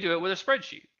 They do it with a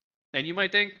spreadsheet. And you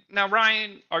might think, now,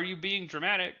 Ryan, are you being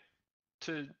dramatic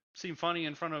to seem funny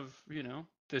in front of,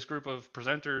 this group of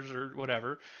presenters or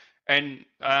whatever? And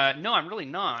no, I'm really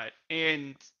not.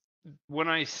 And when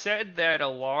I said that a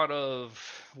lot of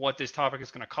what this topic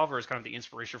is going to cover is kind of the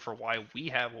inspiration for why we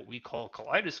have what we call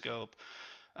Kaleidoscope,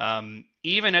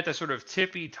 even at the sort of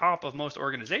tippy top of most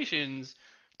organizations,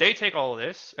 they take all of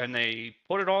this and they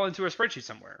put it all into a spreadsheet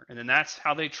somewhere. And then that's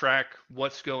how they track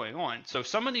what's going on. So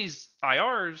some of these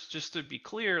IRs, just to be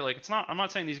clear, like I'm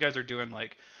not saying these guys are doing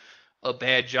like a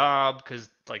bad job because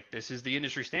like this is the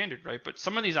industry standard, right? But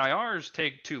some of these IRs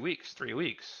take 2 weeks, 3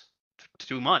 weeks,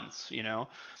 2 months,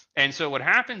 And so what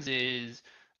happens is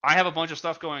I have a bunch of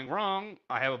stuff going wrong.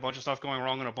 I have a bunch of stuff going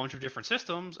wrong in a bunch of different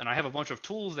systems, and I have a bunch of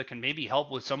tools that can maybe help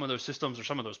with some of those systems or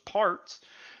some of those parts.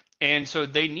 And so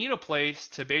they need a place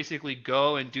to basically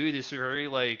go and do this very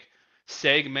like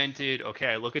segmented, okay,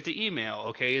 I look at the email.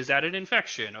 Okay, is that an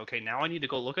infection? Okay, now I need to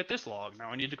go look at this log.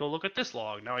 Now I need to go look at this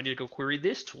log. Now I need to go query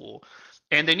this tool.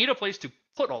 And they need a place to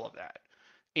put all of that.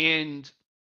 And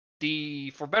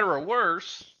for better or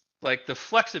worse, like the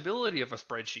flexibility of a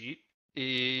spreadsheet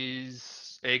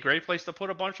is a great place to put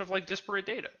a bunch of like disparate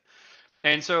data.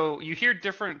 And so you hear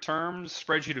different terms,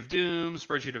 spreadsheet of doom,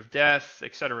 spreadsheet of death,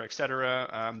 et cetera, et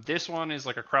cetera. This one is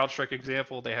like a CrowdStrike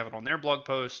example. They have it on their blog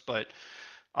post, but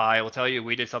I will tell you,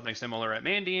 we did something similar at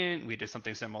Mandiant. We did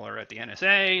something similar at the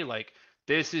NSA. Like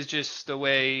this is just the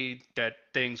way that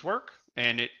things work.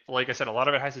 And it, like I said, a lot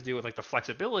of it has to do with like the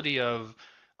flexibility of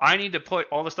I need to put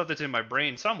all the stuff that's in my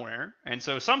brain somewhere. And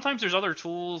so sometimes there's other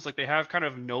tools, like they have kind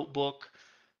of notebook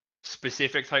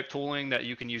specific type tooling that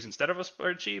you can use instead of a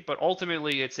spreadsheet, but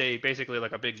ultimately it's basically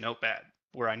like a big notepad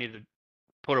where I need to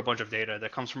put a bunch of data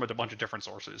that comes from a bunch of different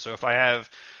sources. So if I have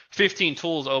 15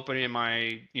 tools open in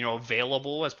my,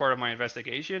 available as part of my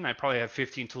investigation, I probably have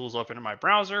 15 tools open in my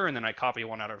browser, and then I copy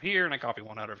one out of here and I copy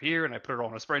one out of here and I put it all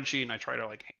in a spreadsheet and I try to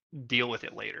like deal with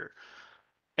it later.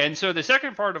 And so the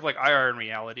second part of like IR in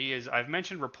reality is I've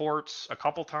mentioned reports a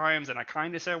couple times, and I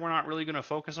kind of said we're not really going to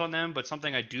focus on them, but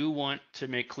something I do want to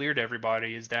make clear to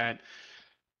everybody is that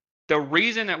the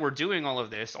reason that we're doing all of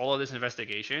this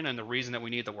investigation, and the reason that we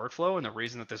need the workflow, and the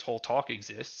reason that this whole talk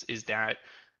exists is that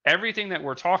everything that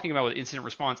we're talking about with incident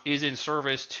response is in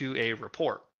service to a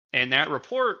report. And that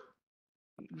report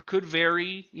could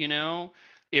vary,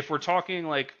 if we're talking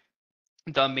like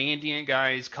the Mandiant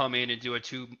guys come in and do a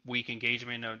 2-week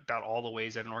engagement about all the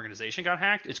ways that an organization got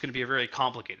hacked, it's going to be a very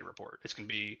complicated report. It's going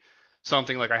to be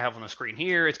something like I have on the screen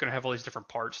here. It's going to have all these different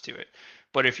parts to it.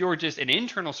 But if you're just an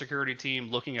internal security team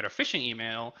looking at a phishing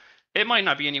email, it might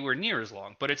not be anywhere near as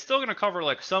long, but it's still going to cover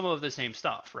like some of the same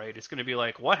stuff, right? It's going to be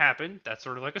like what happened. That's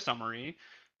sort of like a summary.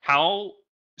 How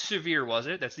severe was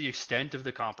it? That's the extent of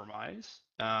the compromise.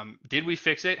 Did we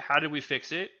fix it? How did we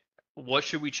fix it? What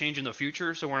should we change in the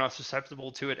future so we're not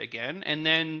susceptible to it again? And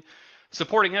then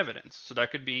supporting evidence. So that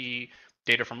could be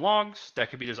data from logs,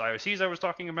 that could be those IOCs I was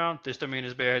talking about, this domain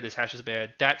is bad, this hash is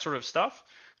bad, that sort of stuff.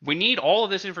 We need all of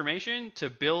this information to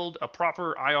build a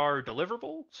proper IR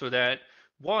deliverable so that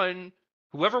one,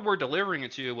 whoever we're delivering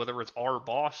it to, whether it's our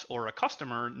boss or a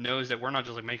customer, knows that we're not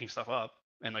just like making stuff up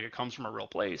and like it comes from a real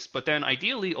place. But then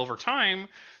ideally over time,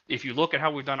 if you look at how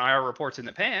we've done IR reports in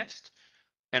the past,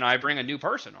 and I bring a new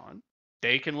person on,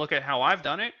 they can look at how I've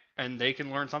done it and they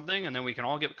can learn something, and then we can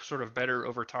all get sort of better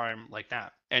over time like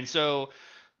that. And so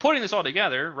putting this all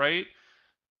together, right?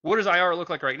 What does IR look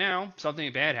like right now?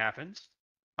 Something bad happens.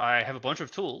 I have a bunch of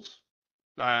tools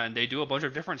and they do a bunch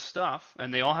of different stuff,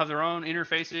 and they all have their own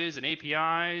interfaces and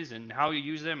APIs and how you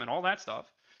use them and all that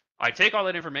stuff. I take all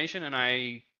that information and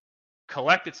I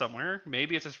collect it somewhere.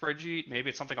 Maybe it's a spreadsheet, maybe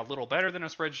it's something a little better than a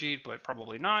spreadsheet, but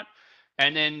probably not.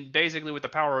 And then basically with the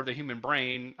power of the human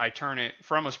brain, I turn it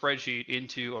from a spreadsheet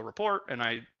into a report and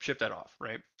I ship that off,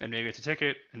 right? And maybe it's a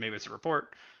ticket and maybe it's a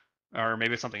report or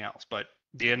maybe it's something else. But at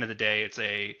the end of the day, it's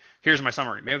here's my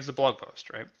summary. Maybe it's a blog post,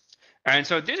 right? And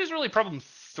so this is really problem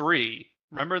 3.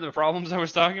 Remember the problems I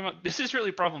was talking about? This is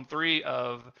really problem 3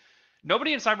 of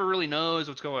nobody in cyber really knows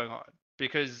what's going on,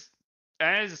 because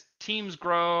as teams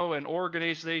grow and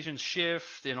organizations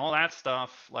shift and all that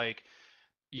stuff, like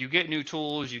you get new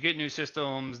tools, you get new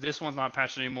systems, this one's not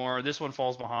patched anymore, this one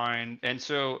falls behind. And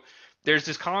so there's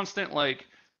this constant like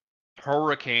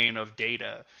hurricane of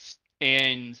data.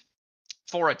 And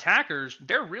for attackers,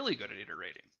 they're really good at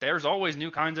iterating. There's always new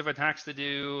kinds of attacks to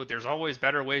do. There's always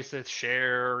better ways to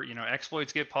share.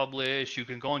 Exploits get published. You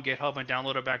can go on GitHub and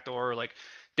download a backdoor. Like,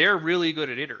 they're really good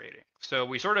at iterating. So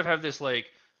we sort of have this like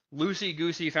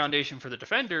loosey-goosey foundation for the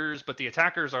defenders, but the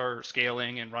attackers are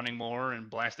scaling and running more and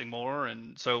blasting more.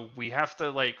 And so we have to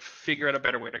like figure out a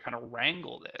better way to kind of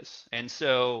wrangle this. And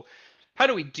so how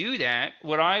do we do that?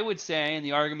 What I would say, and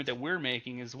the argument that we're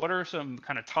making, is what are some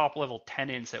kind of top level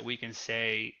tenets that we can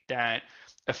say that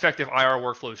effective IR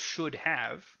workflows should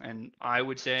have? And I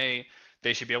would say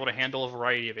they should be able to handle a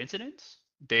variety of incidents.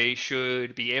 They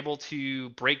should be able to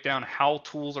break down how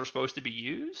tools are supposed to be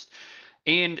used.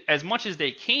 And as much as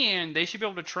they can, they should be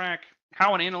able to track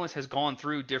how an analyst has gone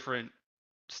through different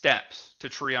steps to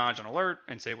triage an alert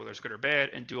and say whether it's good or bad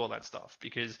and do all that stuff.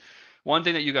 Because one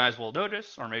thing that you guys will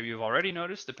notice, or maybe you've already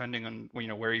noticed, depending on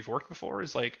where you've worked before,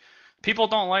 is like people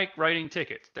don't like writing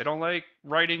tickets. They don't like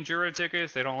writing Jira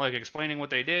tickets. They don't like explaining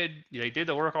what they did. They did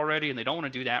the work already, and they don't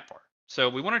want to do that part. So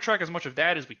we want to track as much of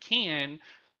that as we can,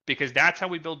 because that's how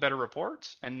we build better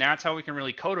reports, and that's how we can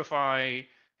really codify.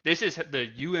 This is the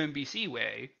UMBC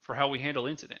way for how we handle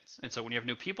incidents. And so when you have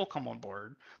new people come on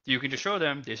board, you can just show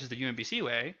them this is the UMBC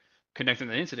way, connecting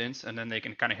the incidents, and then they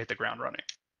can kind of hit the ground running.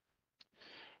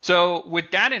 So with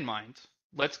that in mind,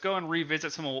 let's go and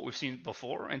revisit some of what we've seen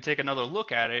before and take another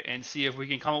look at it and see if we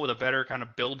can come up with a better kind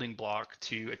of building block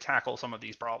to tackle some of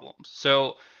these problems.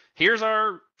 So here's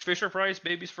our Fisher Price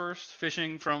babies first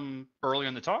phishing from early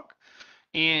in the talk.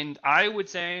 And I would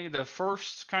say the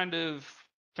first kind of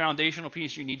foundational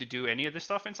piece you need to do any of this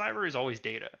stuff in cyber is always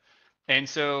data. And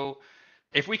so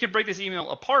if we could break this email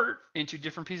apart into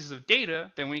different pieces of data,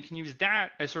 then we can use that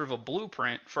as sort of a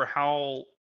blueprint for how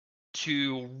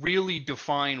to really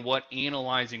define what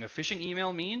analyzing a phishing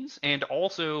email means, and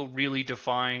also really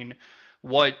define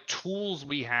what tools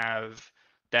we have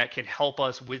that can help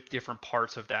us with different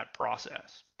parts of that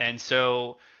process. And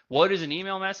so what is an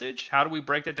email message? How do we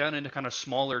break that down into kind of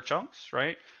smaller chunks,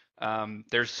 right?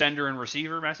 There's sender and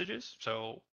receiver messages.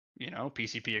 So,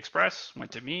 PCP Express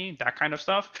went to me, that kind of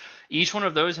stuff. Each one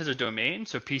of those has a domain.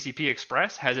 So PCP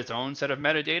Express has its own set of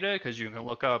metadata, because you can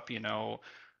look up,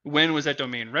 when was that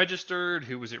domain registered?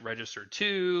 Who was it registered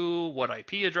to? What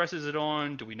IP address is it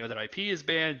on? Do we know that IP is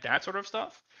bad? That sort of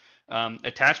stuff.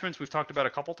 Attachments we've talked about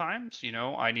a couple times.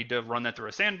 I need to run that through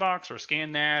a sandbox or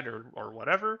scan that or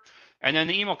whatever. And then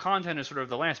the email content is sort of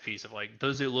the last piece of like,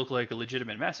 does it look like a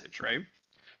legitimate message, right?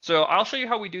 So I'll show you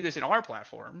how we do this in our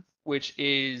platform, which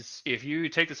is if you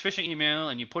take this phishing email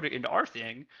and you put it into our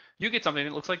thing, you get something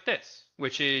that looks like this,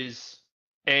 which is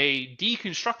a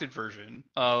deconstructed version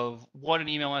of what an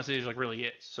email message like really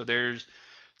is. So there's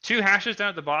two hashes down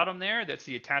at the bottom there. That's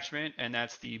the attachment and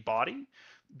that's the body.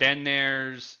 Then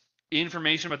there's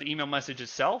information about the email message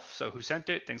itself, so who sent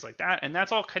it, things like that. And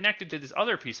that's all connected to this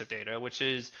other piece of data, which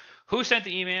is who sent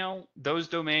the email, those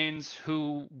domains,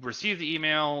 who received the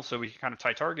email, so we can kind of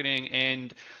tie targeting.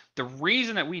 And the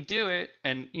reason that we do it,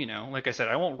 and like I said,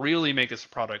 I won't really make this a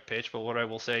product pitch, but what I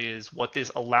will say is what this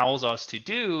allows us to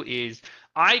do is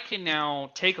I can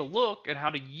now take a look at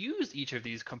how to use each of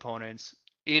these components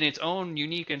in its own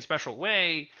unique and special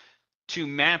way to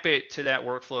map it to that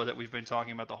workflow that we've been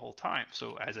talking about the whole time.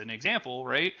 So as an example,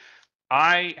 right,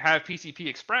 I have PCP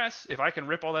Express. If I can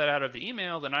rip all that out of the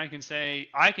email, then I can say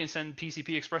I can send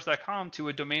PCPexpress.com to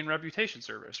a domain reputation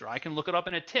service, or I can look it up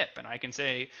in a tip and I can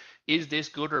say, is this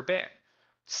good or bad?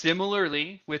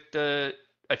 Similarly, with the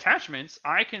attachments,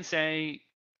 I can say,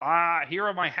 here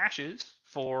are my hashes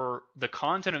for the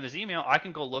content of this email. I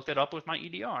can go look that up with my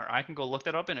EDR. I can go look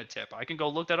that up in a tip. I can go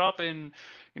look that up in,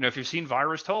 if you've seen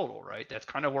Virus Total, right? That's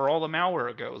kind of where all the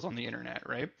malware goes on the internet,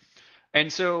 right?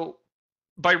 And so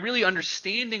by really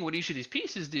understanding what each of these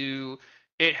pieces do,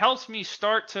 it helps me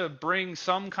start to bring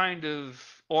some kind of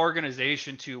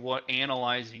organization to what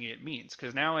analyzing it means.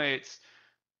 Because now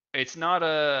it's not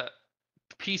a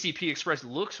PCP Express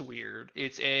looks weird.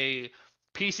 It's a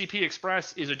PCP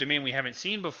Express is a domain we haven't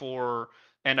seen before,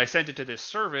 and I sent it to this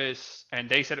service, and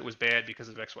they said it was bad because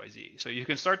of XYZ. So you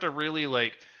can start to really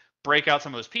like break out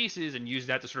some of those pieces and use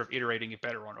that to sort of iterating it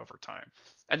better on over time.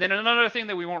 And then another thing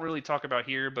that we won't really talk about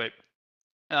here, but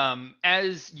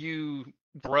as you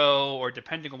grow or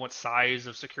depending on what size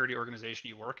of security organization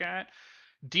you work at,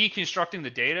 deconstructing the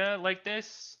data like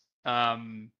this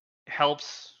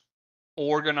helps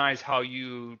organize how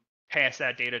you pass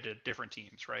that data to different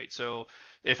teams, right? So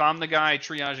if I'm the guy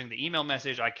triaging the email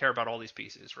message, I care about all these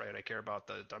pieces, right? I care about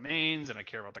the domains and I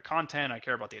care about the content, I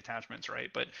care about the attachments, right?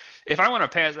 But if I want to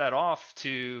pass that off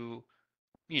to,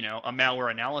 a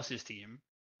malware analysis team,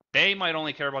 they might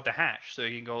only care about the hash. So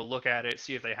you can go look at it,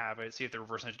 see if they have it, see if they're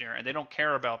reverse engineer, and they don't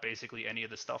care about basically any of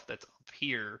the stuff that's up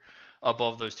here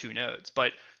above those two nodes.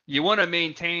 But you want to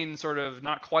maintain sort of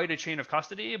not quite a chain of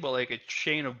custody, but like a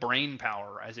chain of brain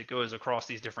power as it goes across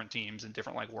these different teams and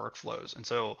different like workflows. And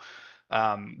so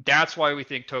that's why we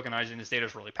think tokenizing this data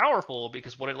is really powerful,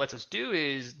 because what it lets us do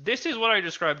is this is what I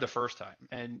described the first time.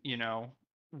 And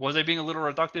was I being a little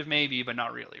reductive? Maybe, but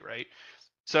not really, right?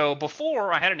 So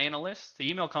before I had an analyst, the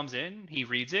email comes in, he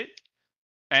reads it,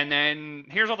 and then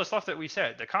here's all the stuff that we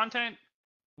said. The content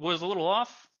was a little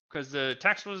off because the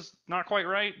text was not quite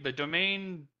right. The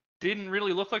domain didn't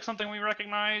really look like something we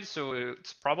recognized, so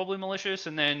it's probably malicious.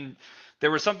 And then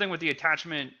there was something with the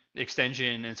attachment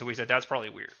extension, and so we said that's probably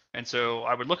weird. And so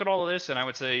I would look at all of this and I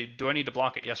would say, do I need to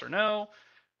block it? Yes or no?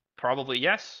 Probably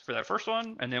yes for that first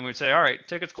one. And then we'd say, all right,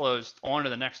 ticket's closed, on to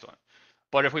the next one.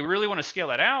 But if we really want to scale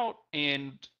that out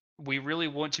and we really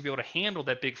want to be able to handle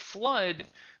that big flood,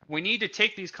 we need to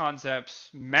take these concepts,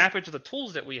 map it to the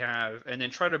tools that we have, and then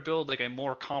try to build like a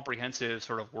more comprehensive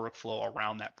sort of workflow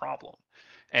around that problem.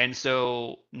 And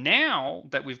so now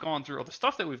that we've gone through all the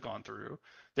stuff that we've gone through,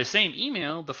 the same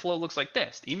email, the flow looks like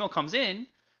this. The email comes in,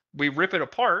 we rip it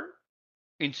apart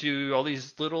into all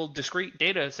these little discrete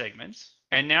data segments,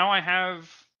 and now I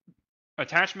have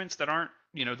attachments that aren't,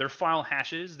 they're file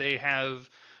hashes. They have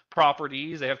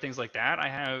properties. They have things like that. I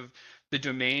have the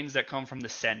domains that come from the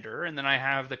sender, and then I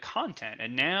have the content.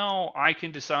 And now I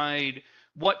can decide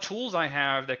what tools I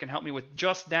have that can help me with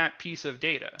just that piece of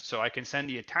data. So I can send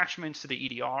the attachments to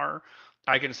the EDR.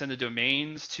 I can send the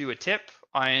domains to a tip.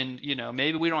 And,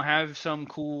 maybe we don't have some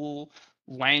cool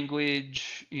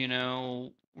language,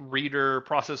 reader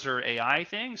processor AI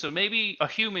thing. So maybe a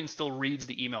human still reads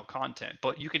the email content,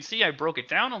 but you can see I broke it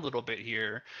down a little bit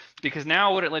here, because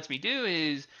now what it lets me do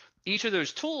is each of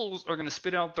those tools are going to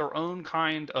spit out their own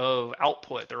kind of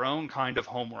output, their own kind of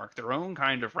homework, their own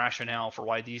kind of rationale for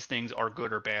why these things are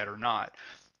good or bad or not.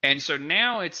 And so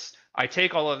now I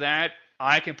take all of that,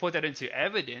 I can put that into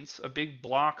evidence, a big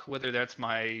block, whether that's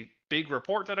my big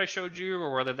report that I showed you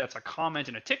or whether that's a comment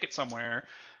in a ticket somewhere.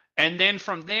 And then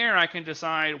from there, I can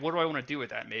decide, what do I want to do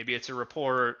with that? Maybe it's a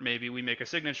report, maybe we make a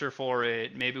signature for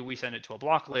it, maybe we send it to a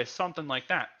block list, something like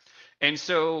that. And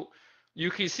so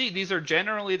you can see these are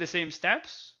generally the same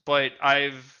steps, but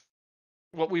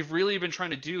what we've really been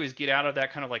trying to do is get out of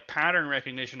that kind of like pattern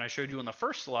recognition I showed you on the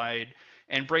first slide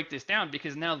and break this down,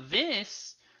 because now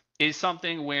this is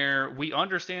something where we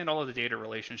understand all of the data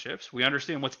relationships. We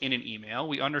understand what's in an email.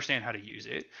 We understand how to use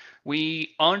it.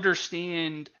 We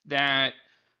understand that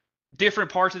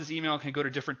different parts of this email can go to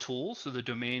different tools. So the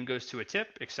domain goes to a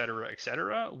tip, et cetera, et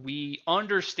cetera. We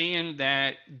understand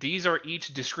that these are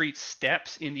each discrete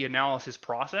steps in the analysis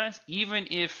process, even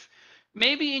if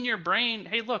maybe in your brain,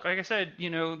 hey, look, like I said,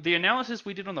 the analysis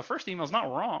we did on the first email is not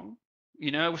wrong.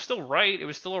 It was still right. It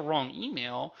was still a wrong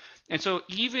email. And so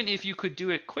even if you could do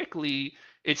it quickly,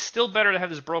 it's still better to have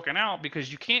this broken out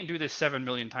because you can't do this 7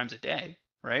 million times a day,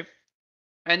 right?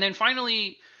 And then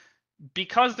finally,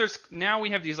 because we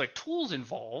have these like tools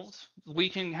involved, we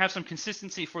can have some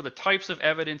consistency for the types of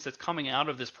evidence that's coming out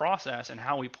of this process and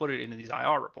how we put it into these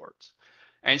IR reports.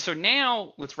 And so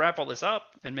now let's wrap all this up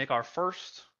and make our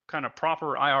first kind of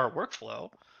proper IR workflow.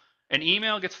 An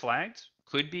email gets flagged,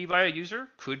 could be by a user,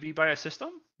 could be by a system.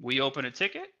 We open a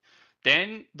ticket.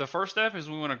 Then the first step is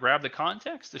we want to grab the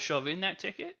context to shove in that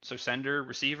ticket. So sender,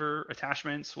 receiver,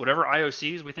 attachments, whatever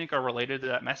IOCs we think are related to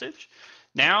that message.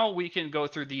 Now we can go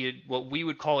through what we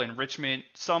would call enrichment.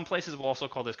 Some places will also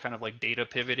call this kind of like data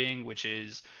pivoting, which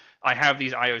is I have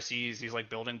these IOCs, these like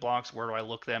building blocks. Where do I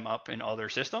look them up in other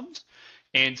systems?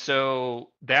 And so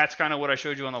that's kind of what I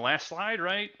showed you on the last slide,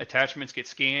 right? Attachments get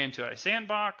scanned to a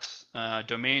sandbox,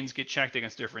 domains get checked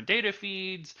against different data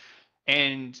feeds,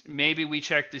 and maybe we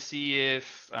check to see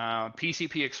if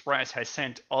PCP Express has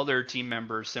sent other team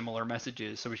members similar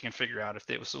messages so we can figure out if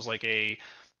this was like a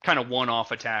kind of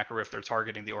one-off attack or if they're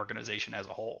targeting the organization as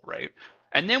a whole, right?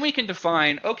 And then we can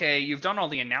define, okay, you've done all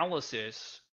the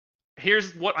analysis.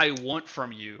 Here's what I want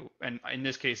from you. And in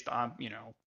this case, I'm,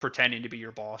 pretending to be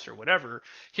your boss or whatever.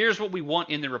 Here's what we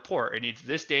want in the report. It needs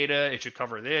this data. It should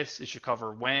cover this. It should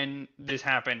cover when this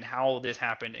happened, how this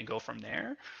happened, and go from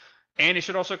there. And it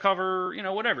should also cover,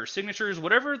 whatever, signatures,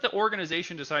 whatever the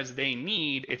organization decides they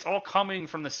need. It's all coming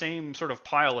from the same sort of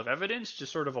pile of evidence,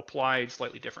 just sort of applied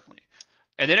slightly differently.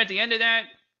 And then at the end of that,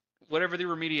 whatever the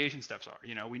remediation steps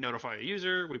are, we notify a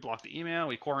user, we block the email,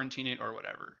 we quarantine it, or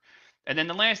whatever. And then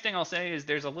the last thing I'll say is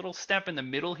there's a little step in the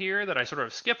middle here that I sort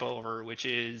of skip over, which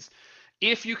is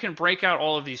if you can break out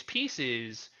all of these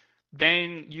pieces,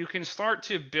 then you can start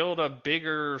to build a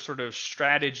bigger sort of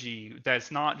strategy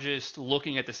that's not just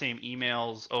looking at the same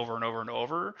emails over and over and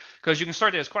over, because you can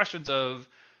start to ask questions of,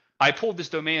 I pulled this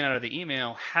domain out of the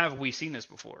email. Have we seen this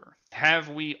before? Have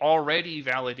we already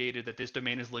validated that this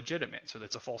domain is legitimate? So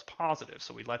that's a false positive.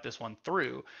 So we let this one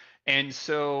through. And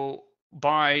so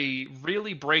by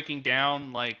really breaking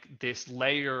down like this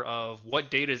layer of what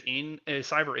data is in a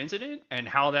cyber incident and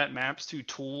how that maps to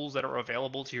tools that are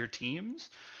available to your teams,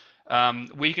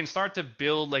 we can start to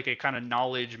build like a kind of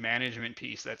knowledge management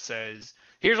piece that says,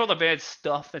 here's all the bad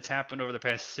stuff that's happened over the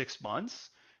past 6 months.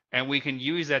 And we can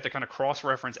use that to kind of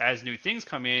cross-reference as new things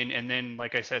come in. And then,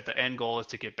 like I said, the end goal is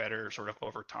to get better sort of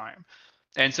over time.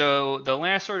 And so the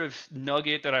last sort of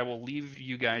nugget that I will leave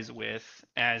you guys with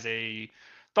as a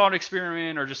thought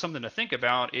experiment or just something to think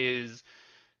about is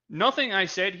nothing I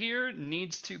said here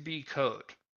needs to be code.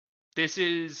 This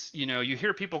is, you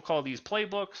hear people call these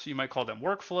playbooks, you might call them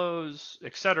workflows,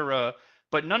 etc.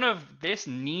 But none of this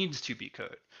needs to be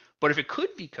code. But if it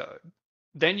could be code,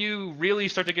 then you really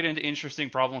start to get into interesting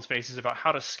problem spaces about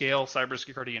how to scale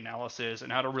cybersecurity analysis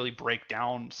and how to really break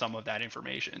down some of that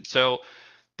information. So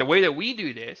the way that we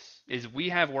do this is we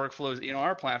have workflows in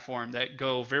our platform that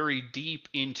go very deep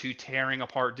into tearing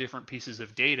apart different pieces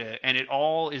of data, and it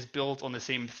all is built on the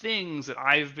same things that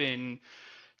I've been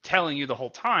telling you the whole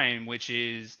time, which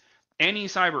is any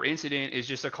cyber incident is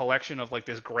just a collection of like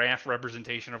this graph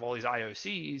representation of all these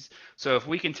IOCs. So if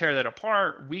we can tear that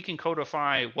apart, we can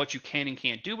codify what you can and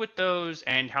can't do with those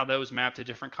and how those map to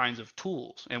different kinds of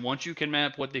tools. And once you can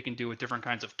map what they can do with different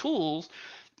kinds of tools,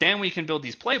 then we can build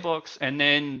these playbooks. And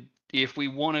then if we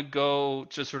want to go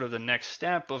to sort of the next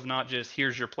step of not just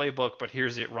here's your playbook, but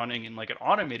here's it running in like an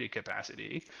automated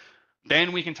capacity,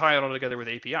 then we can tie it all together with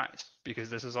APIs,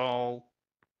 because this is all,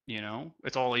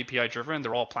 it's all API driven.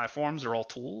 They're all platforms, they're all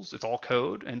tools, it's all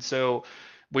code. And so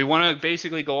we want to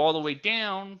basically go all the way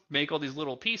down, make all these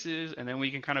little pieces, and then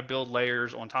we can kind of build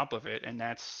layers on top of it. And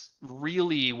that's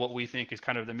really what we think is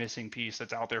kind of the missing piece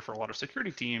that's out there for a lot of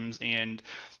security teams. And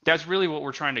that's really what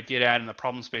we're trying to get at in the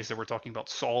problem space that we're talking about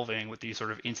solving with these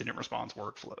sort of incident response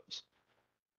workflows.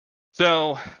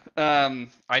 So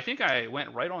I think I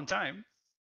went right on time.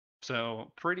 So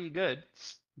pretty good.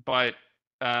 But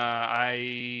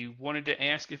I wanted to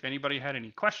ask if anybody had any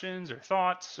questions or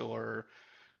thoughts or,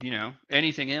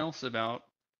 anything else about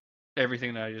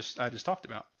everything that I just talked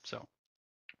about. So.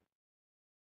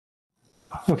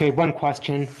 Okay, one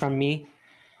question from me.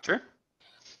 Sure.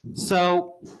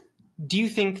 So Do you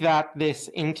think that this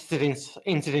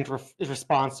incident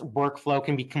response workflow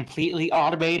can be completely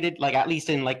automated, like at least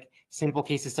in like simple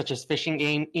cases such as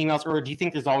phishing emails, or do you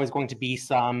think there's always going to be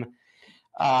some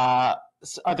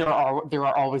there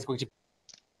are always going to be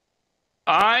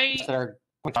I that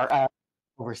are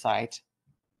oversight?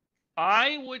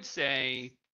 I would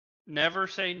say never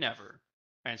say never.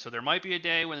 And so there might be a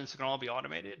day when it's going to all be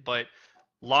automated, but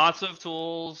lots of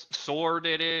tools, SOAR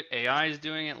did it, AI is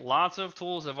doing it. Lots of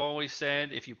tools have always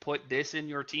said if you put this in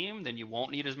your team, then you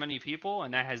won't need as many people,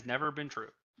 and that has never been true.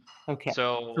 Okay,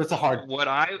 so So it's a hard.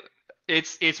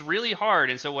 it's really hard.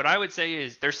 And so what I would say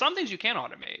is there's some things you can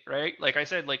automate, right? Like I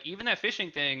said, like even that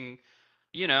phishing thing,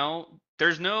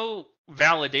 there's no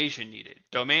validation needed.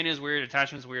 Domain is weird,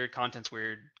 attachment's weird, content's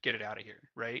weird, get it out of here,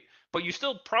 right? But you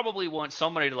still probably want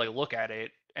somebody to like look at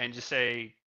it and just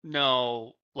say,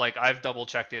 no, like I've double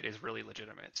checked it is really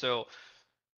legitimate. So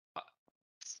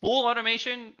full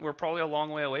automation, we're probably a long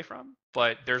way away from,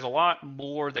 but there's a lot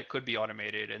more that could be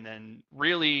automated. And then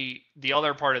really the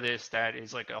other part of this that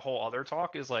is like a whole other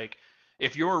talk is like,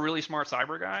 if you're a really smart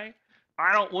cyber guy,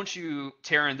 I don't want you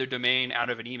tearing the domain out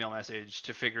of an email message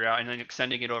to figure out and then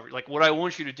sending it over. Like what I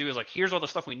want you to do is like, here's all the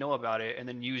stuff we know about it, and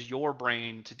then use your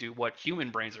brain to do what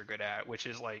human brains are good at, which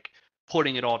is like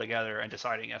putting it all together and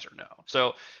deciding yes or no.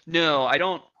 So no, I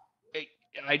don't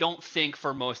think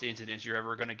for most incidents you're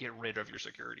ever going to get rid of your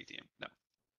security team. No.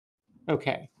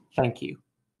 Okay, thank you.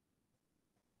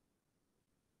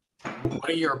 What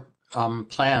are your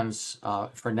plans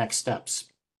for next steps?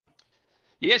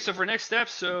 Yeah, so for next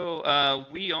steps, so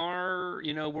we are,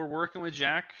 we're working with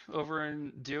Jack over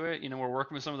in Do It. We're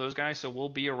working with some of those guys, so we'll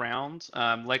be around.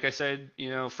 Like I said,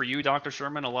 for you, Dr.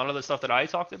 Sherman, a lot of the stuff that I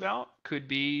talked about could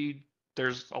be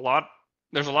there's a lot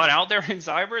out there in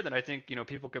cyber that I think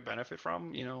people could benefit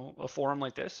from. A forum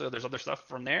like this. So there's other stuff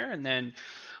from there, and then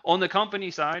on the company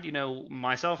side,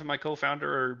 myself and my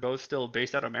co-founder are both still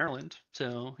based out of Maryland.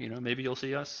 So maybe you'll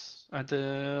see us at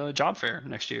the job fair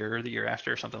next year or the year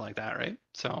after or something like that, right?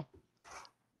 So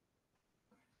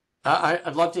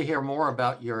I'd love to hear more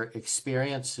about your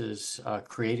experiences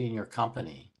creating your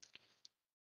company.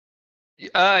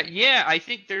 yeah, I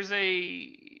think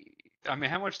I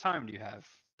mean, how much time do you have,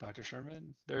 Dr.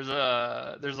 Sherman? There's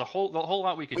a whole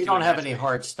lot we could We do don't in have that any space.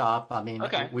 hard stop. I mean,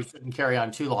 Okay. we shouldn't carry on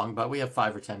too long, but we have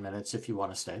 5 or 10 minutes if you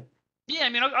want to stay. Yeah, I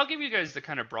mean, I'll give you guys the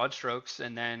kind of broad strokes,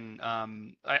 and then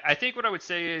I think what I would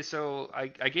say is, so I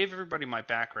gave everybody my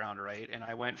background, right? And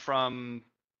I went from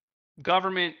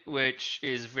government, which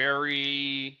is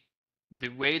the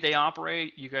way they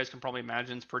operate, you guys can probably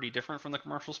imagine, is pretty different from the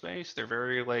commercial space. They're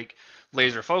very like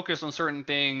laser focused on certain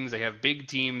things. They have big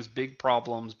teams, big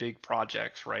problems, big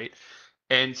projects, right?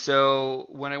 And so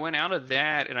when I went out of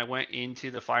that and I went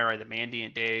into the FireEye, the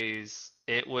Mandiant days,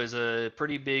 it was a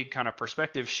pretty big kind of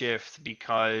perspective shift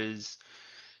because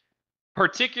I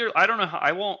don't know how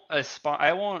I won't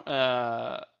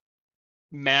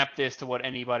map this to what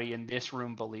anybody in this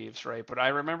room believes, right? But I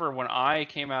remember when I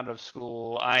came out of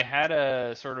school, I had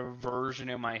a sort of version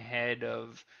in my head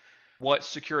of what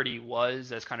security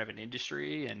was as kind of an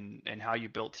industry and how you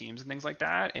built teams and things like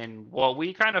that. And what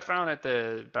we kind of found at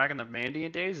the back in the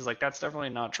Mandiant days is like that's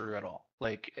definitely not true at all.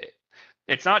 Like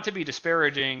it's not to be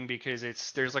disparaging because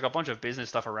there's like a bunch of business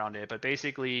stuff around it, but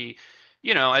basically,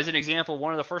 as an example,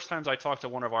 one of the first times I talked to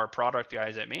one of our product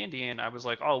guys at Mandiant, I was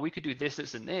like, oh, we could do this,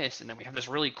 this, and this, and then we have this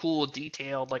really cool,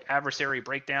 detailed like adversary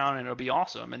breakdown, and it'll be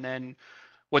awesome. And then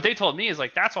what they told me is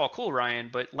like, that's all cool, Ryan,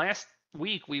 but last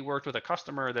week we worked with a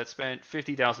customer that spent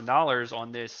 $50,000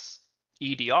 on this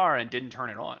EDR and didn't turn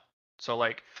it on. So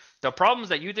like the problems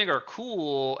that you think are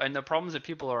cool and the problems that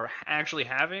people are actually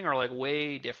having are like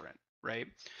way different, right?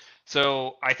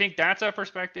 So I think that's a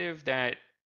perspective that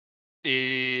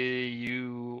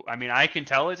I mean, I can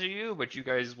tell it to you, but you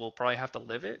guys will probably have to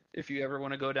live it if you ever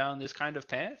want to go down this kind of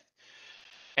path.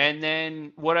 And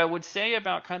then what I would say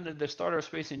about kind of the startup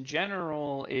space in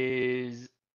general is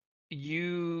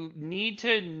you need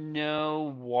to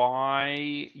know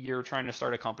why you're trying to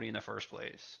start a company in the first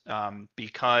place.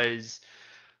 Because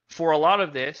for a lot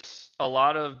of this, a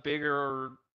lot of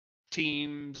bigger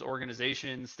teams,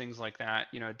 organizations, things like that,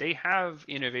 they have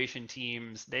innovation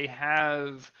teams, they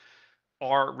have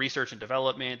art, research and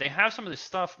development, they have some of this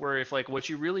stuff where if like what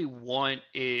you really want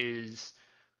is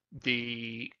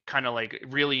the kind of like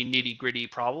really nitty gritty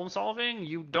problem solving,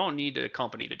 you don't need a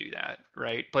company to do that,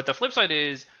 right? But the flip side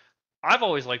is I've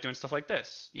always liked doing stuff like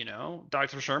this, you know,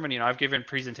 Dr. Sherman, you know, I've given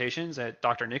presentations at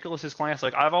Dr. Nicholas's class.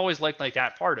 Like I've always liked like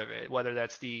that part of it, whether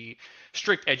that's the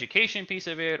strict education piece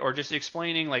of it or just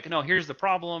explaining like, no, here's the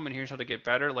problem and here's how to get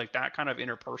better. Like that kind of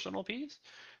interpersonal piece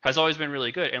has always been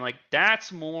really good. And like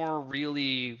that's more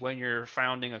really when you're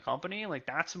founding a company, like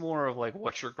that's more of like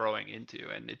what you're growing into.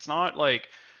 And it's not like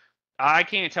I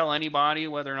can't tell anybody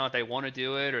whether or not they want to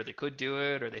do it or they could do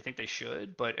it or they think they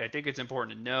should, but I think it's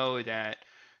important to know that,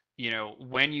 you know,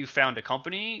 when you found a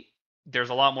company, there's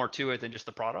a lot more to it than just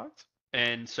the product.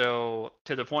 And so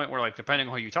to the point where like depending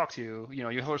on who you talk to, you know,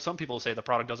 you hear some people say the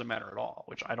product doesn't matter at all,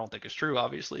 which I don't think is true,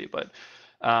 obviously, but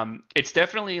it's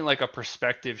definitely like a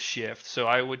perspective shift. So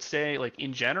I would say like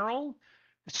in general,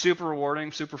 it's super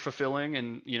rewarding, super fulfilling,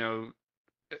 and you know,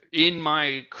 in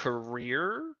my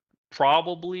career,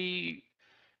 probably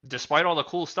despite all the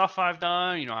cool stuff I've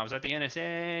done, you know, I was at the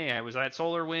NSA, I was at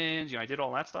SolarWinds, you know, I did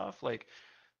all that stuff. Like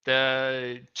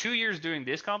the 2 years doing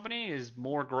this company is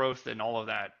more growth than all of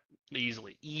that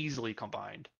easily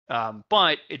combined.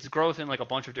 But it's growth in like a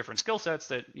bunch of different skill sets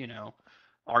that, you know,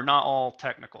 are not all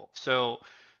technical. So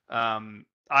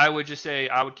I would just say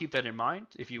I would keep that in mind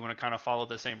if you want to kind of follow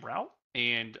the same route.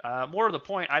 And more to the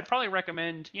point, I'd probably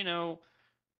recommend, you know,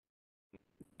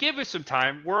 give it some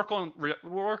time, work on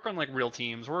like real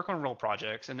teams, work on real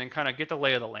projects, and then kind of get the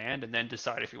lay of the land, and then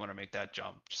decide if you want to make that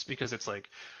jump. Just because it's like,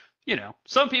 you know,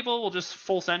 some people will just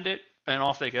full send it and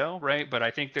off they go, right? But I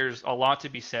think there's a lot to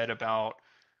be said about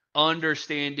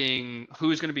understanding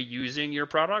who's going to be using your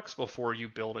products before you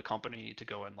build a company to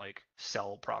go and like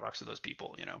sell products to those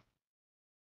people, you know.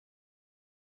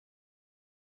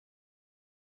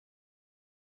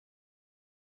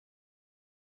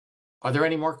 Are there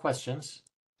any more questions?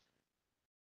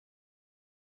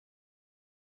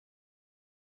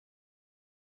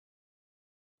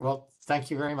 Well,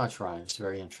 thank you very much, Ryan. It's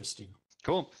very interesting.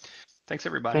 Cool. Thanks,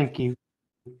 everybody. Thank you.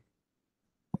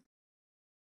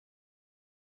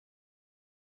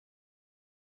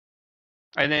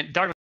 And then Dr.